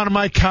sitting down on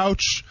my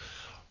couch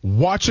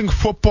watching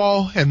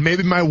football and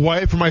maybe my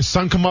wife or my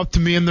son come up to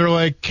me and they're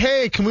like,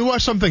 hey, can we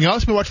watch something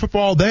else? We watch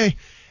football all day.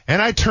 And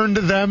I turn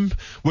to them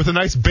with a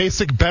nice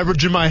basic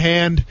beverage in my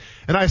hand,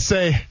 and I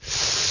say,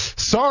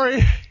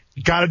 sorry,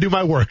 got to do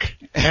my work.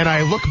 And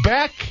I look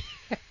back,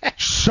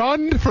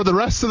 shunned for the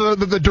rest of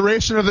the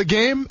duration of the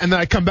game, and then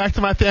I come back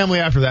to my family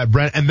after that,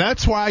 Brent. And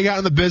that's why I got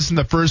in the business in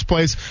the first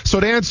place. So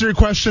to answer your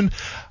question,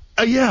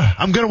 yeah,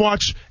 I'm going to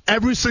watch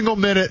every single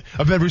minute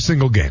of every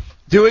single game.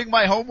 Doing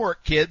my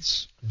homework,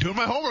 kids. Doing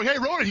my homework. Hey,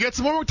 Ronan, you got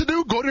some homework to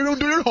do? Go to your room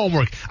and do your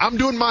homework. I'm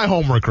doing my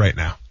homework right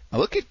now. Now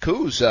look at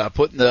Kuz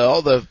putting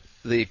all the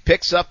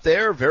picks up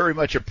there. Very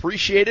much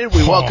appreciated.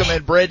 We welcome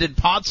in Brandon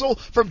Ponsel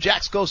from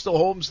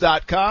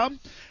JacksCoastalHomes.com.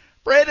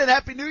 Brandon,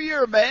 Happy New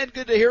Year, man.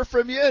 Good to hear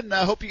from you, and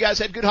I hope you guys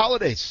had good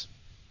holidays.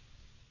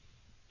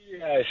 You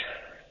guys.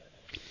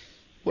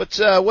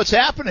 What's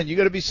happening? You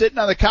going to be sitting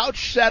on the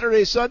couch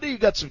Saturday, Sunday? You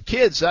got some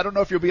kids. I don't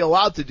know if you'll be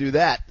allowed to do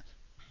that.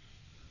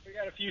 We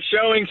got a few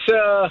showings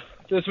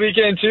this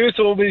weekend, too,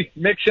 so we'll be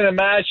mixing and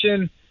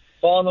matching,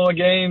 following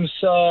the games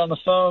on the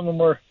phone when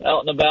we're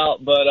out and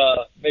about, but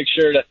make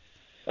sure to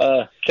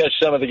catch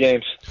some of the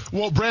games.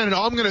 Well, Brandon,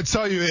 all I'm going to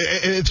tell you,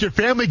 if your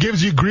family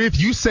gives you grief,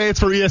 you say it's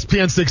for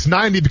ESPN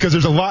 690 because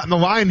there's a lot in the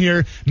line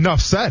here.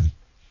 Enough said.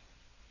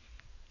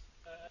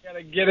 I got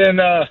to get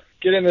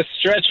in this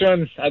stretch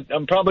run.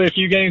 I'm probably a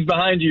few games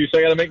behind you, so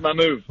I got to make my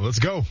move. Let's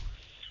go.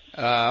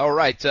 All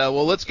right.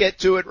 Well, let's get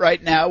to it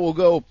right now. We'll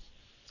go.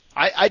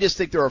 I just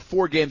think there are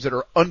 4 games that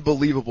are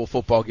unbelievable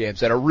football games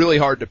that are really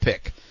hard to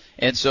pick.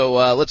 And so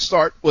let's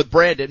start with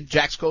Brandon,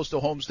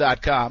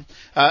 JacksCoastalHomes.com.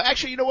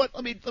 Actually, you know what?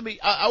 Let me.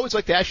 I always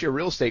like to ask you a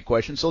real estate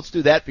question, so let's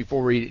do that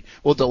before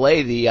we'll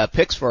delay the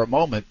picks for a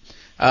moment.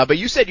 But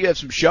you said you have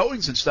some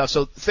showings and stuff,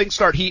 so things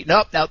start heating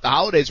up now that the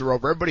holidays are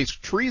over. Everybody's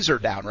trees are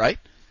down, right?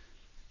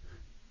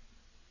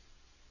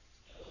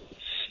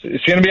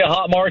 It's going to be a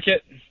hot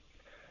market.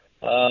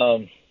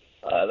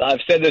 I've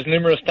said this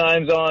numerous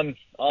times on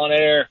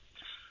air.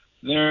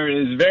 There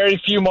is very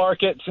few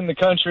markets in the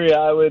country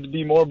I would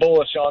be more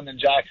bullish on than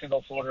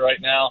Jacksonville, Florida right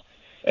now.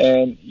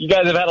 And you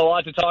guys have had a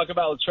lot to talk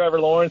about with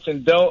Trevor Lawrence,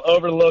 and don't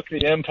overlook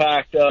the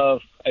impact of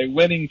a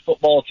winning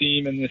football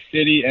team in this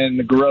city and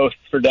the growth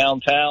for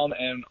downtown,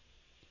 and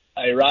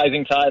a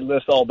rising tide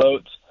lifts all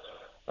boats.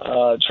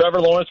 Trevor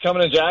Lawrence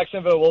coming to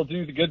Jacksonville will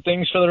do the good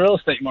things for the real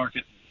estate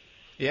market.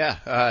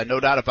 Yeah, no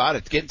doubt about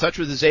it. Get in touch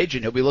with his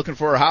agent. He'll be looking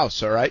for a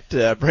house, all right?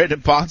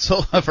 Brandon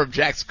Ponsel from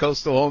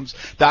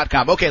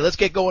JacksCoastalHomes.com. Okay, let's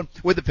get going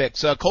with the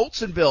picks.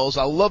 Colts and Bills.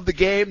 I love the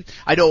game.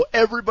 I know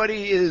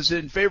everybody is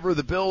in favor of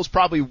the Bills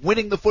probably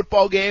winning the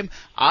football game.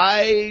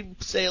 I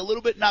say a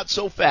little bit not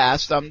so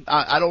fast.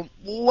 I don't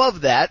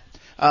love that,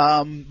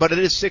 but it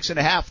is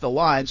 6.5 the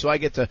line, so I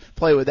get to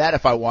play with that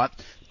if I want.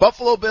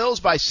 Buffalo Bills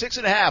by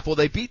 6.5. Will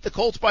they beat the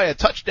Colts by a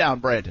touchdown,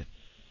 Brandon?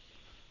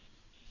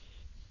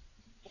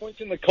 Points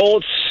in the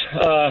Colts.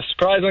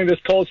 Surprisingly, this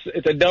Colts,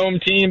 it's a dome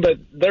team, but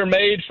they're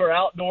made for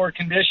outdoor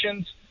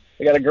conditions.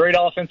 They got a great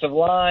offensive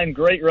line,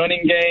 great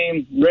running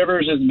game.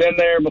 Rivers has been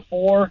there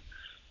before.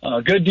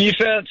 Good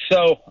defense,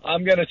 so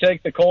I'm going to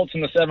take the Colts in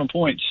the 7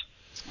 points.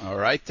 All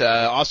right.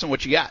 Austin,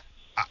 what you got?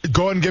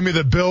 Go ahead and give me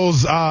the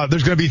Bills.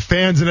 There's going to be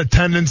fans in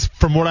attendance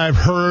from what I've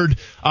heard.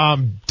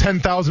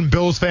 10,000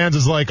 Bills fans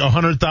is like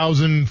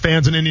 100,000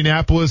 fans in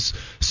Indianapolis.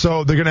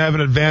 So they're going to have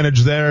an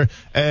advantage there.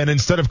 And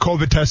instead of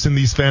COVID testing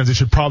these fans, they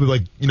should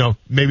probably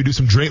maybe do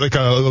some like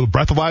a little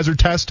breathalyzer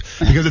test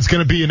because it's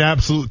going to be an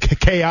absolute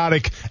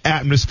chaotic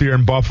atmosphere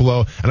in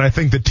Buffalo. And I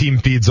think the team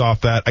feeds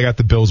off that. I got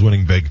the Bills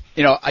winning big.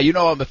 You know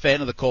I'm a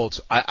fan of the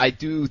Colts. I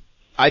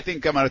I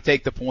think I'm going to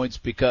take the points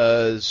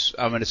because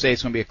I'm going to say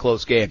it's going to be a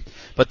close game.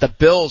 But the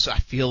Bills, I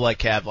feel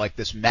like, have like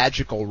this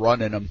magical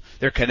run in them.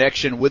 Their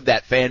connection with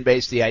that fan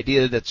base, the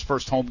idea that it's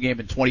first home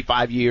game in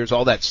 25 years,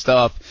 all that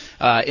stuff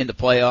in the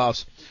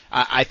playoffs.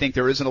 I think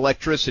there is an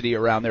electricity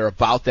around there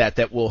about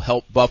that will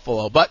help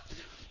Buffalo. But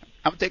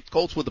I'm going to take the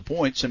Colts with the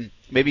points and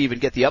maybe even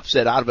get the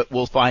upset out of it.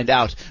 We'll find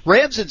out.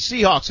 Rams and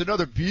Seahawks,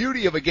 another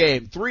beauty of a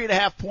game.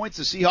 3.5 points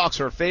the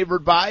Seahawks are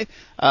favored by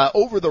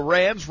over the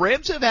Rams.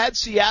 Rams have had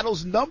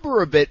Seattle's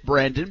number a bit,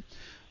 Brandon.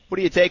 What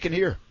are you taking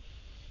here?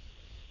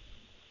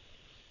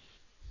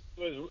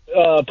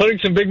 Putting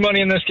some big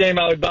money in this game,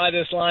 I would buy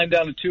this line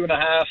down to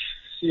 2.5.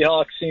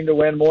 Seahawks seem to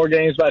win more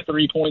games by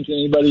 3 points than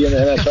anybody in the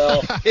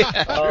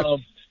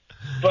NFL.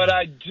 But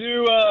I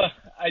do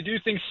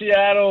think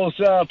Seattle's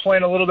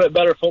playing a little bit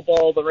better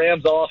football. The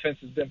Rams' offense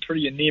has been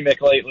pretty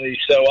anemic lately,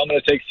 so I'm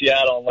going to take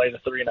Seattle and lay the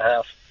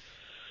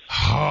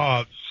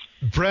 3.5.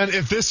 Brent,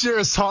 if this year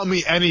has taught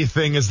me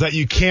anything, is that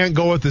you can't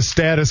go with the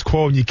status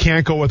quo and you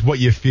can't go with what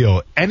you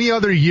feel. Any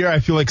other year, I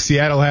feel like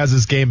Seattle has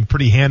this game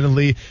pretty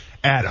handily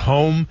at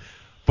home.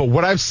 But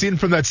what I've seen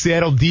from that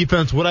Seattle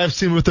defense, what I've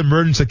seen with the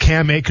emergence of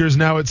Cam Akers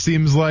now, it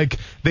seems like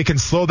they can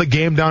slow the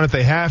game down if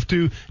they have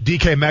to.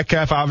 DK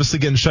Metcalf obviously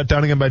getting shut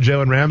down again by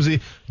Jalen Ramsey.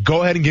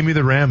 Go ahead and give me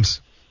the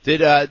Rams.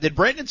 Did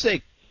Brandon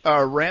say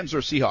Rams or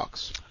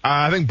Seahawks?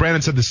 I think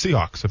Brandon said the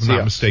Seahawks, if I'm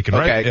not mistaken,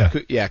 right?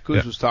 Okay. Yeah,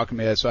 Kuz was talking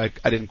to me, so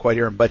I didn't quite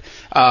hear him. But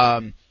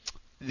I'm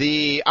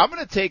going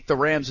to take the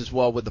Rams as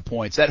well with the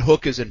points. That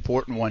hook is an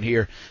important one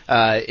here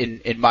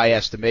in my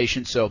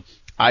estimation. So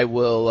I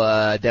will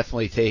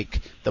definitely take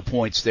the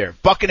points there.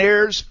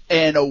 Buccaneers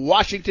and a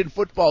Washington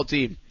football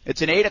team.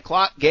 It's an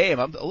 8:00 game.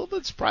 I'm a little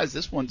bit surprised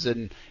this one's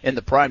in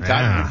the prime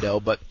time window,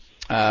 but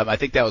I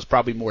think that was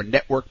probably more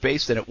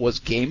network-based than it was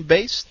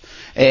game-based.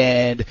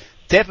 And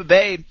Tampa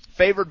Bay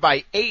favored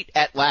by 8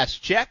 at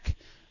last check.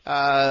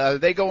 Are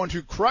they going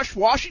to crush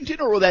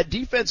Washington, or will that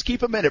defense keep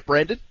them in it,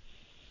 Brandon?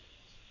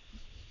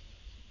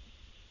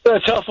 A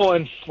tough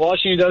one.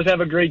 Washington does have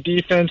a great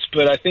defense,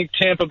 but I think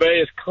Tampa Bay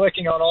is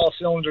clicking on all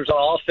cylinders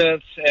on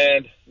offense,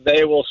 and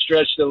they will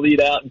stretch the lead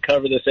out and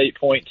cover this 8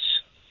 points.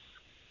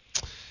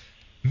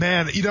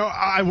 Man,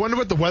 I wonder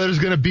what the weather's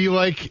going to be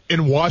like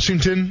in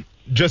Washington,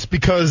 just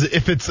because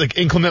if it's like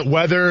inclement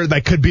weather,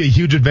 that could be a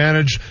huge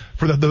advantage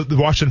for the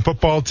Washington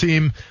football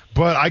team.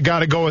 But I got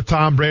to go with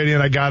Tom Brady,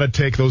 and I got to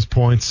take those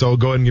points, so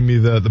go ahead and give me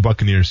the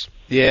Buccaneers.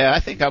 Yeah, I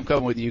think I'm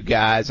coming with you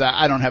guys.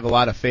 I don't have a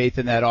lot of faith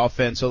in that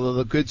offense, although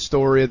the good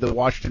story of the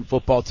Washington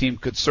football team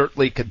could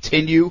certainly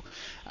continue.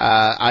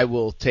 I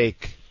will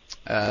take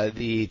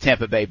the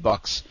Tampa Bay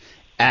Bucks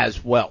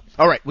as well.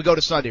 All right, we go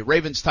to Sunday.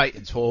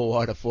 Ravens-Titans. Oh,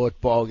 what a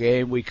football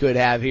game we could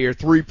have here.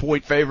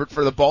 3-point favorite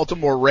for the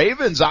Baltimore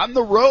Ravens on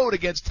the road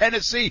against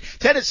Tennessee.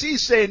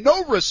 Tennessee's saying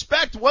no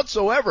respect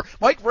whatsoever.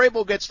 Mike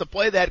Vrabel gets to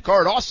play that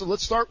card. Austin,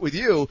 let's start with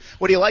you.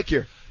 What do you like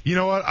here? You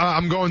know what?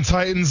 I'm going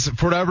Titans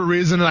for whatever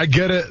reason, and I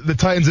get it. The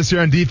Titans this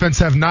year on defense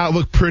have not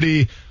looked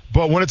pretty,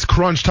 but when it's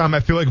crunch time,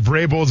 I feel like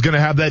Vrabel is going to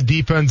have that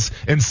defense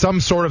in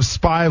some sort of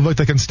spy look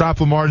that can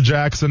stop Lamar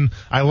Jackson.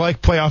 I like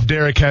playoff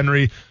Derrick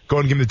Henry. Go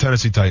ahead and give me the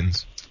Tennessee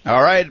Titans.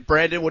 All right,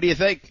 Brandon, what do you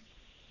think?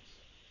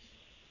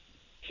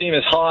 Team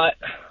is hot.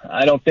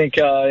 I don't think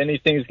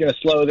anything's going to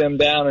slow them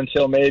down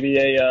until maybe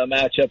a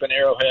matchup in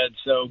Arrowhead,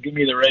 so give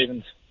me the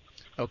Ravens.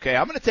 Okay,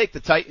 I'm going to take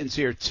the Titans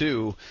here,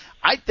 too.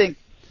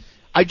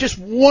 I just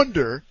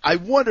wonder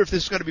if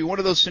this is going to be one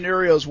of those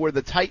scenarios where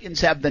the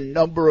Titans have the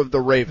number of the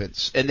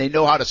Ravens and they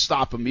know how to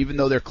stop them, even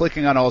though they're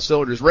clicking on all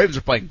cylinders. Ravens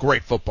are playing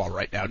great football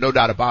right now, no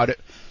doubt about it.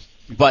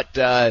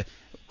 But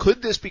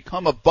could this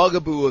become a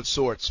bugaboo of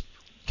sorts?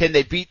 Can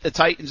they beat the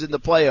Titans in the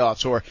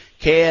playoffs, or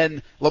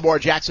can Lamar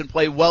Jackson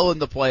play well in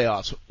the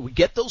playoffs? We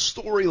get those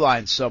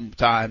storylines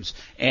sometimes,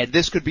 and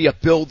this could be a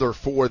builder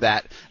for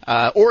that.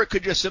 Or it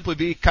could just simply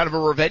be kind of a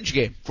revenge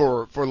game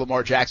for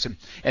Lamar Jackson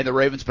and the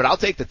Ravens. But I'll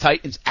take the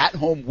Titans at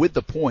home with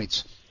the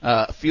points,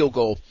 field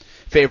goal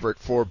favorite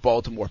for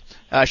Baltimore.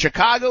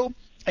 Chicago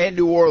and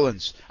New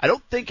Orleans. I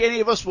don't think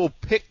any of us will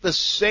pick the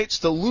Saints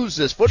to lose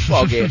this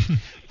football game,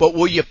 but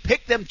will you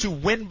pick them to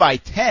win by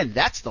 10?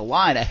 That's the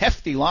line, a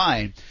hefty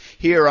line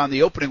here on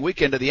the opening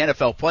weekend of the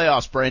NFL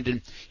playoffs,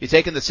 Brandon. You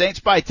taking the Saints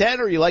by 10,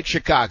 or you like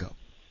Chicago?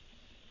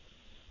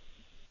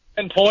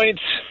 10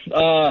 points.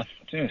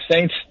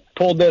 Saints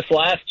pulled this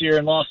last year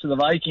and lost to the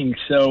Vikings,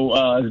 so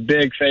it's a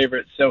big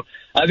favorite. So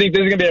I think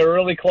this is going to be a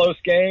really close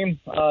game.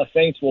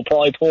 Saints will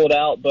probably pull it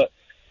out, but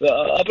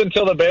up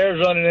until the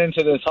Bears running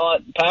into this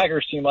hot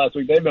Packers team last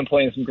week, they've been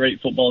playing some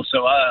great football.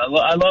 So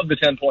I love the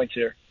 10 points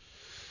here.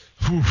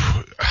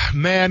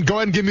 Man, go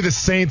ahead and give me the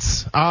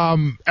Saints.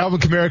 Alvin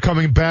Kamara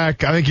coming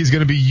back. I think he's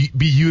going to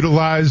be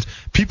utilized.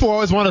 People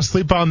always want to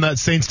sleep on that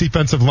Saints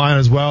defensive line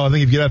as well. I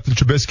think if you get after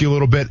Trubisky a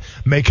little bit,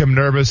 make him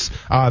nervous.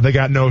 They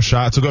got no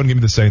shot. So go ahead and give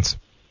me the Saints.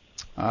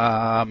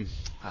 Oh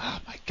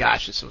my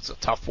gosh, this was a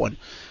tough one.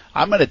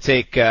 I'm going to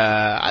take.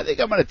 I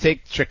think I'm going to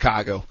take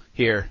Chicago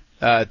here.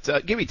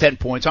 Give me 10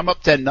 points. I'm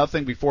up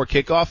 10-0 before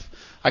kickoff.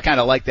 I kind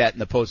of like that in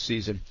the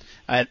postseason.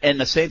 And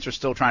the Saints are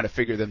still trying to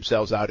figure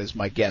themselves out, is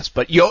my guess.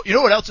 But you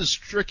know what else is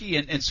tricky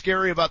and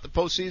scary about the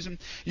postseason?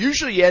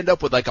 Usually you end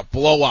up with like a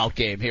blowout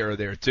game here or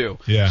there too.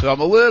 Yeah. So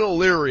I'm a little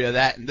leery of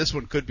that, and this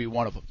one could be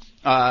one of them.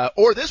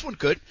 Or this one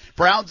could.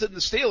 Browns and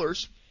the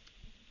Steelers.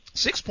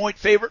 6-point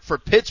favorite for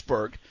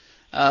Pittsburgh.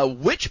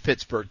 Which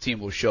Pittsburgh team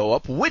will show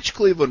up? Which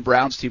Cleveland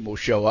Browns team will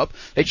show up?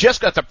 They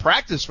just got to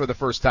practice for the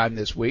first time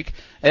this week.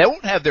 And they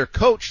won't have their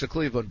coach, the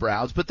Cleveland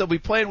Browns, but they'll be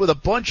playing with a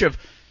bunch of,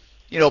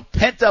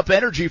 pent-up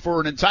energy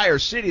for an entire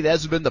city that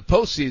hasn't been the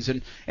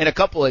postseason in a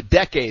couple of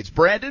decades.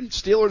 Brandon,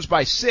 Steelers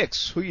by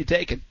 6. Who you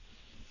taking?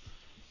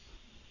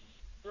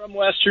 From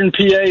Western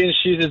PA, and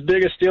she's as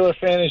big a Steeler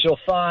fan as you'll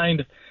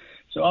find.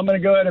 So I'm going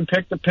to go ahead and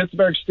pick the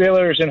Pittsburgh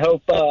Steelers and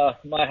hope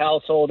my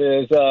household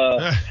is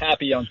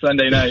happy on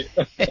Sunday night.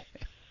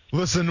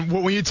 Listen,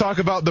 when you talk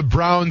about the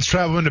Browns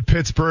traveling to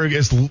Pittsburgh,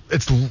 it's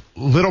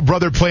little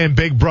brother playing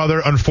big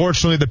brother.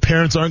 Unfortunately, the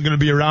parents aren't going to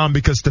be around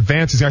because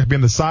Stefanski's got to be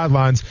on the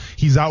sidelines.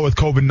 He's out with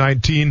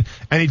COVID-19.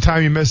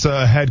 Anytime you miss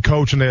a head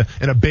coach in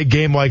a big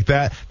game like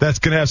that, that's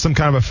going to have some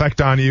kind of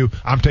effect on you.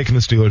 I'm taking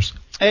the Steelers.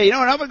 Hey, you know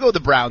what? I'm going to go with the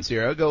Browns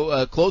here. I'll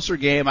go closer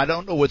game. I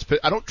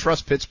don't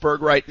trust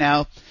Pittsburgh right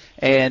now,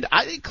 and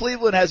I think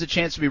Cleveland has a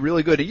chance to be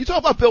really good. And you talk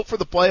about built for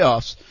the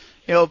playoffs.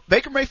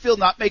 Baker Mayfield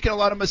not making a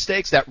lot of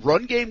mistakes. That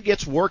run game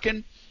gets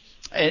working.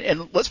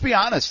 And let's be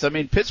honest. I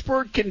mean,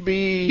 Pittsburgh can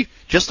be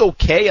just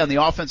okay on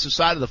the offensive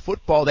side of the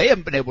football. They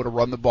haven't been able to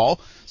run the ball.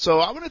 So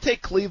I'm going to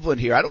take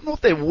Cleveland here. I don't know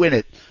if they win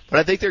it, but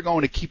I think they're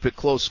going to keep it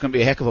close. It's going to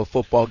be a heck of a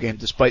football game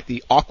despite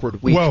the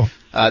awkward week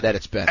that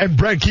it's been. And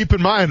Brent, keep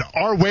in mind,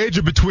 our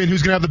wager between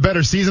who's going to have the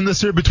better season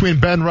this year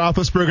between Ben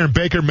Roethlisberger and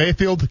Baker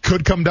Mayfield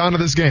could come down to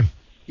this game.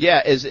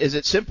 Yeah, is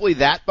it simply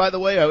that, by the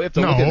way? I have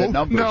to look at the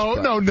numbers. No.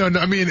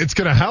 I mean, it's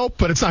going to help,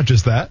 but it's not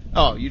just that.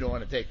 Oh, you don't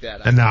want to take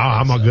that. And now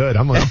I'm all good.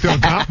 I'm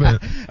feeling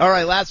confident. All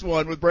right, last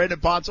one with Brandon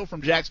Ponsel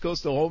from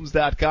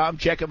JacksCoastalHomes.com.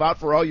 Check him out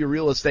for all your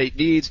real estate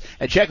needs,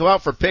 and check him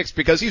out for picks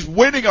because he's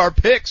winning our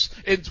picks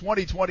in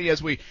 2020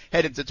 as we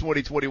head into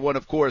 2021,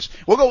 of course.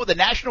 We'll go with the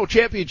national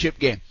championship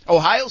game.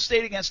 Ohio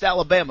State against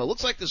Alabama.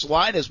 Looks like this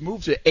line has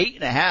moved to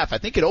 8.5. I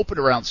think it opened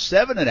around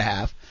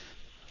 7.5.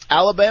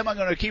 Alabama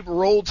going to keep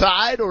Roll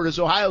Tide, or does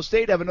Ohio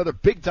State have another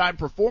big-time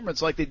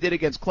performance like they did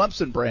against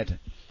Clemson, Brandon?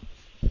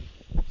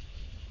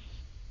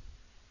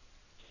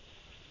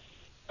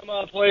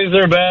 Alabama plays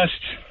their best.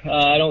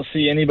 I don't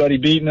see anybody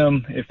beating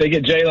them. If they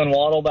get Jalen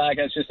Waddle back,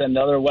 that's just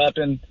another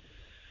weapon.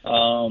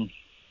 Over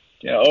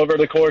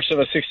the course of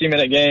a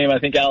 60-minute game, I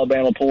think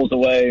Alabama pulls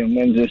away and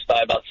wins this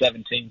by about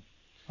 17.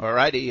 All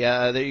righty,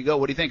 there you go.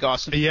 What do you think,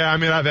 Austin? Yeah, I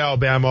mean, I have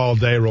Alabama all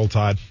day, Roll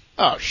Tide.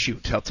 Oh,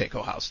 shoot. I'll take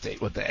Ohio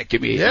State. What the heck?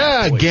 Give me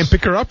game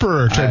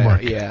picker-upper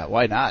trademark. Yeah,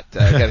 why not?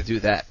 I got to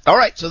do that. All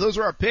right, so those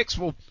are our picks.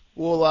 We'll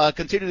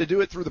continue to do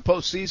it through the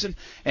postseason,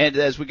 and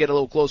as we get a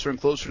little closer and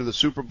closer to the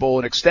Super Bowl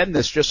and extend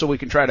this just so we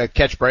can try to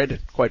catch Brandon,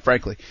 quite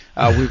frankly.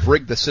 We've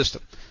rigged the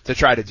system to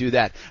try to do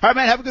that. All right,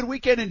 man, have a good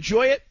weekend.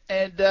 Enjoy it,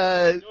 and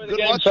good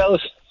luck.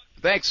 Fellas.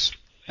 Thanks.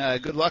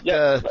 Good luck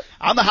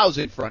on the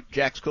housing front.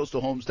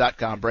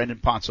 JacksCoastalHomes.com. Brandon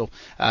Ponsel.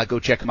 Go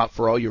check him out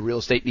for all your real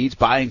estate needs,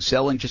 buying,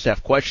 selling, just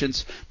have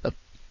questions.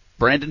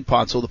 Brandon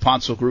Ponsel, the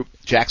Ponsel Group,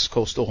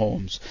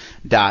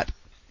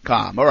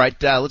 JacksCoastalHomes.com. All right,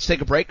 let's take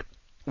a break.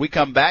 We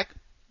come back.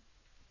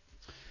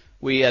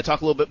 We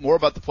talk a little bit more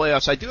about the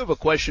playoffs. I do have a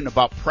question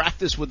about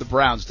practice with the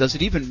Browns. Does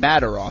it even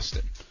matter,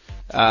 Austin?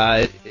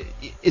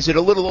 Is it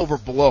a little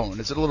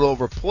overblown? Is it a little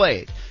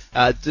overplayed?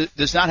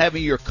 Does not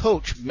having your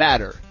coach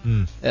matter?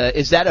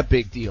 Is that a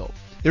big deal?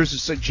 There's a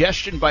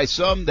suggestion by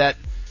some that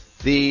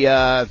the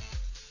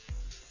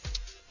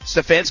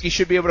Stefanski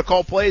should be able to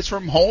call plays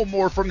from home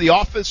or from the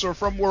office or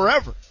from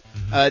wherever.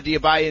 Do you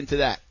buy into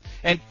that?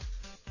 And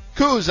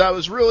Kuz, I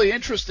was really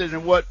interested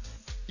in what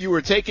you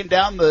were taking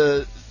down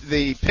the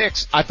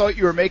picks. I thought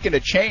you were making a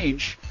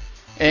change,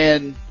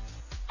 and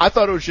I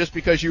thought it was just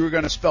because you were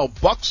going to spell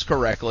Bucks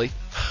correctly.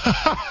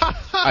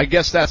 I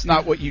guess that's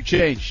not what you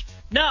changed.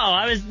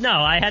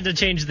 I had to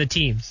change the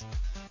teams.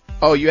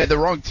 Oh, you had the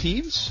wrong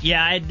teams?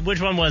 Yeah,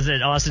 which one was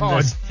it, Austin?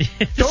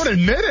 Don't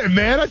admit it,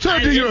 man. I tried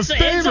to do you a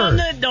favor.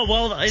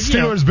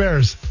 Steelers,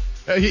 Bears.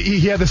 He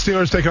had the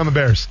Steelers take on the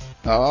Bears.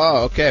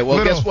 Oh, okay.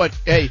 Well, guess what?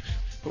 Hey,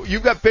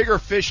 you've got bigger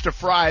fish to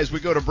fry as we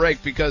go to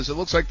break because it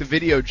looks like the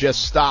video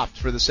just stopped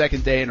for the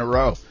second day in a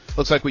row.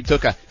 Looks like we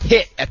took a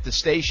hit at the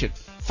station.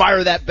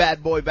 Fire that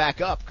bad boy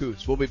back up,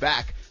 Coos. We'll be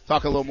back.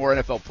 Talk a little more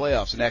NFL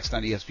playoffs next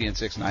on ESPN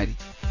 690.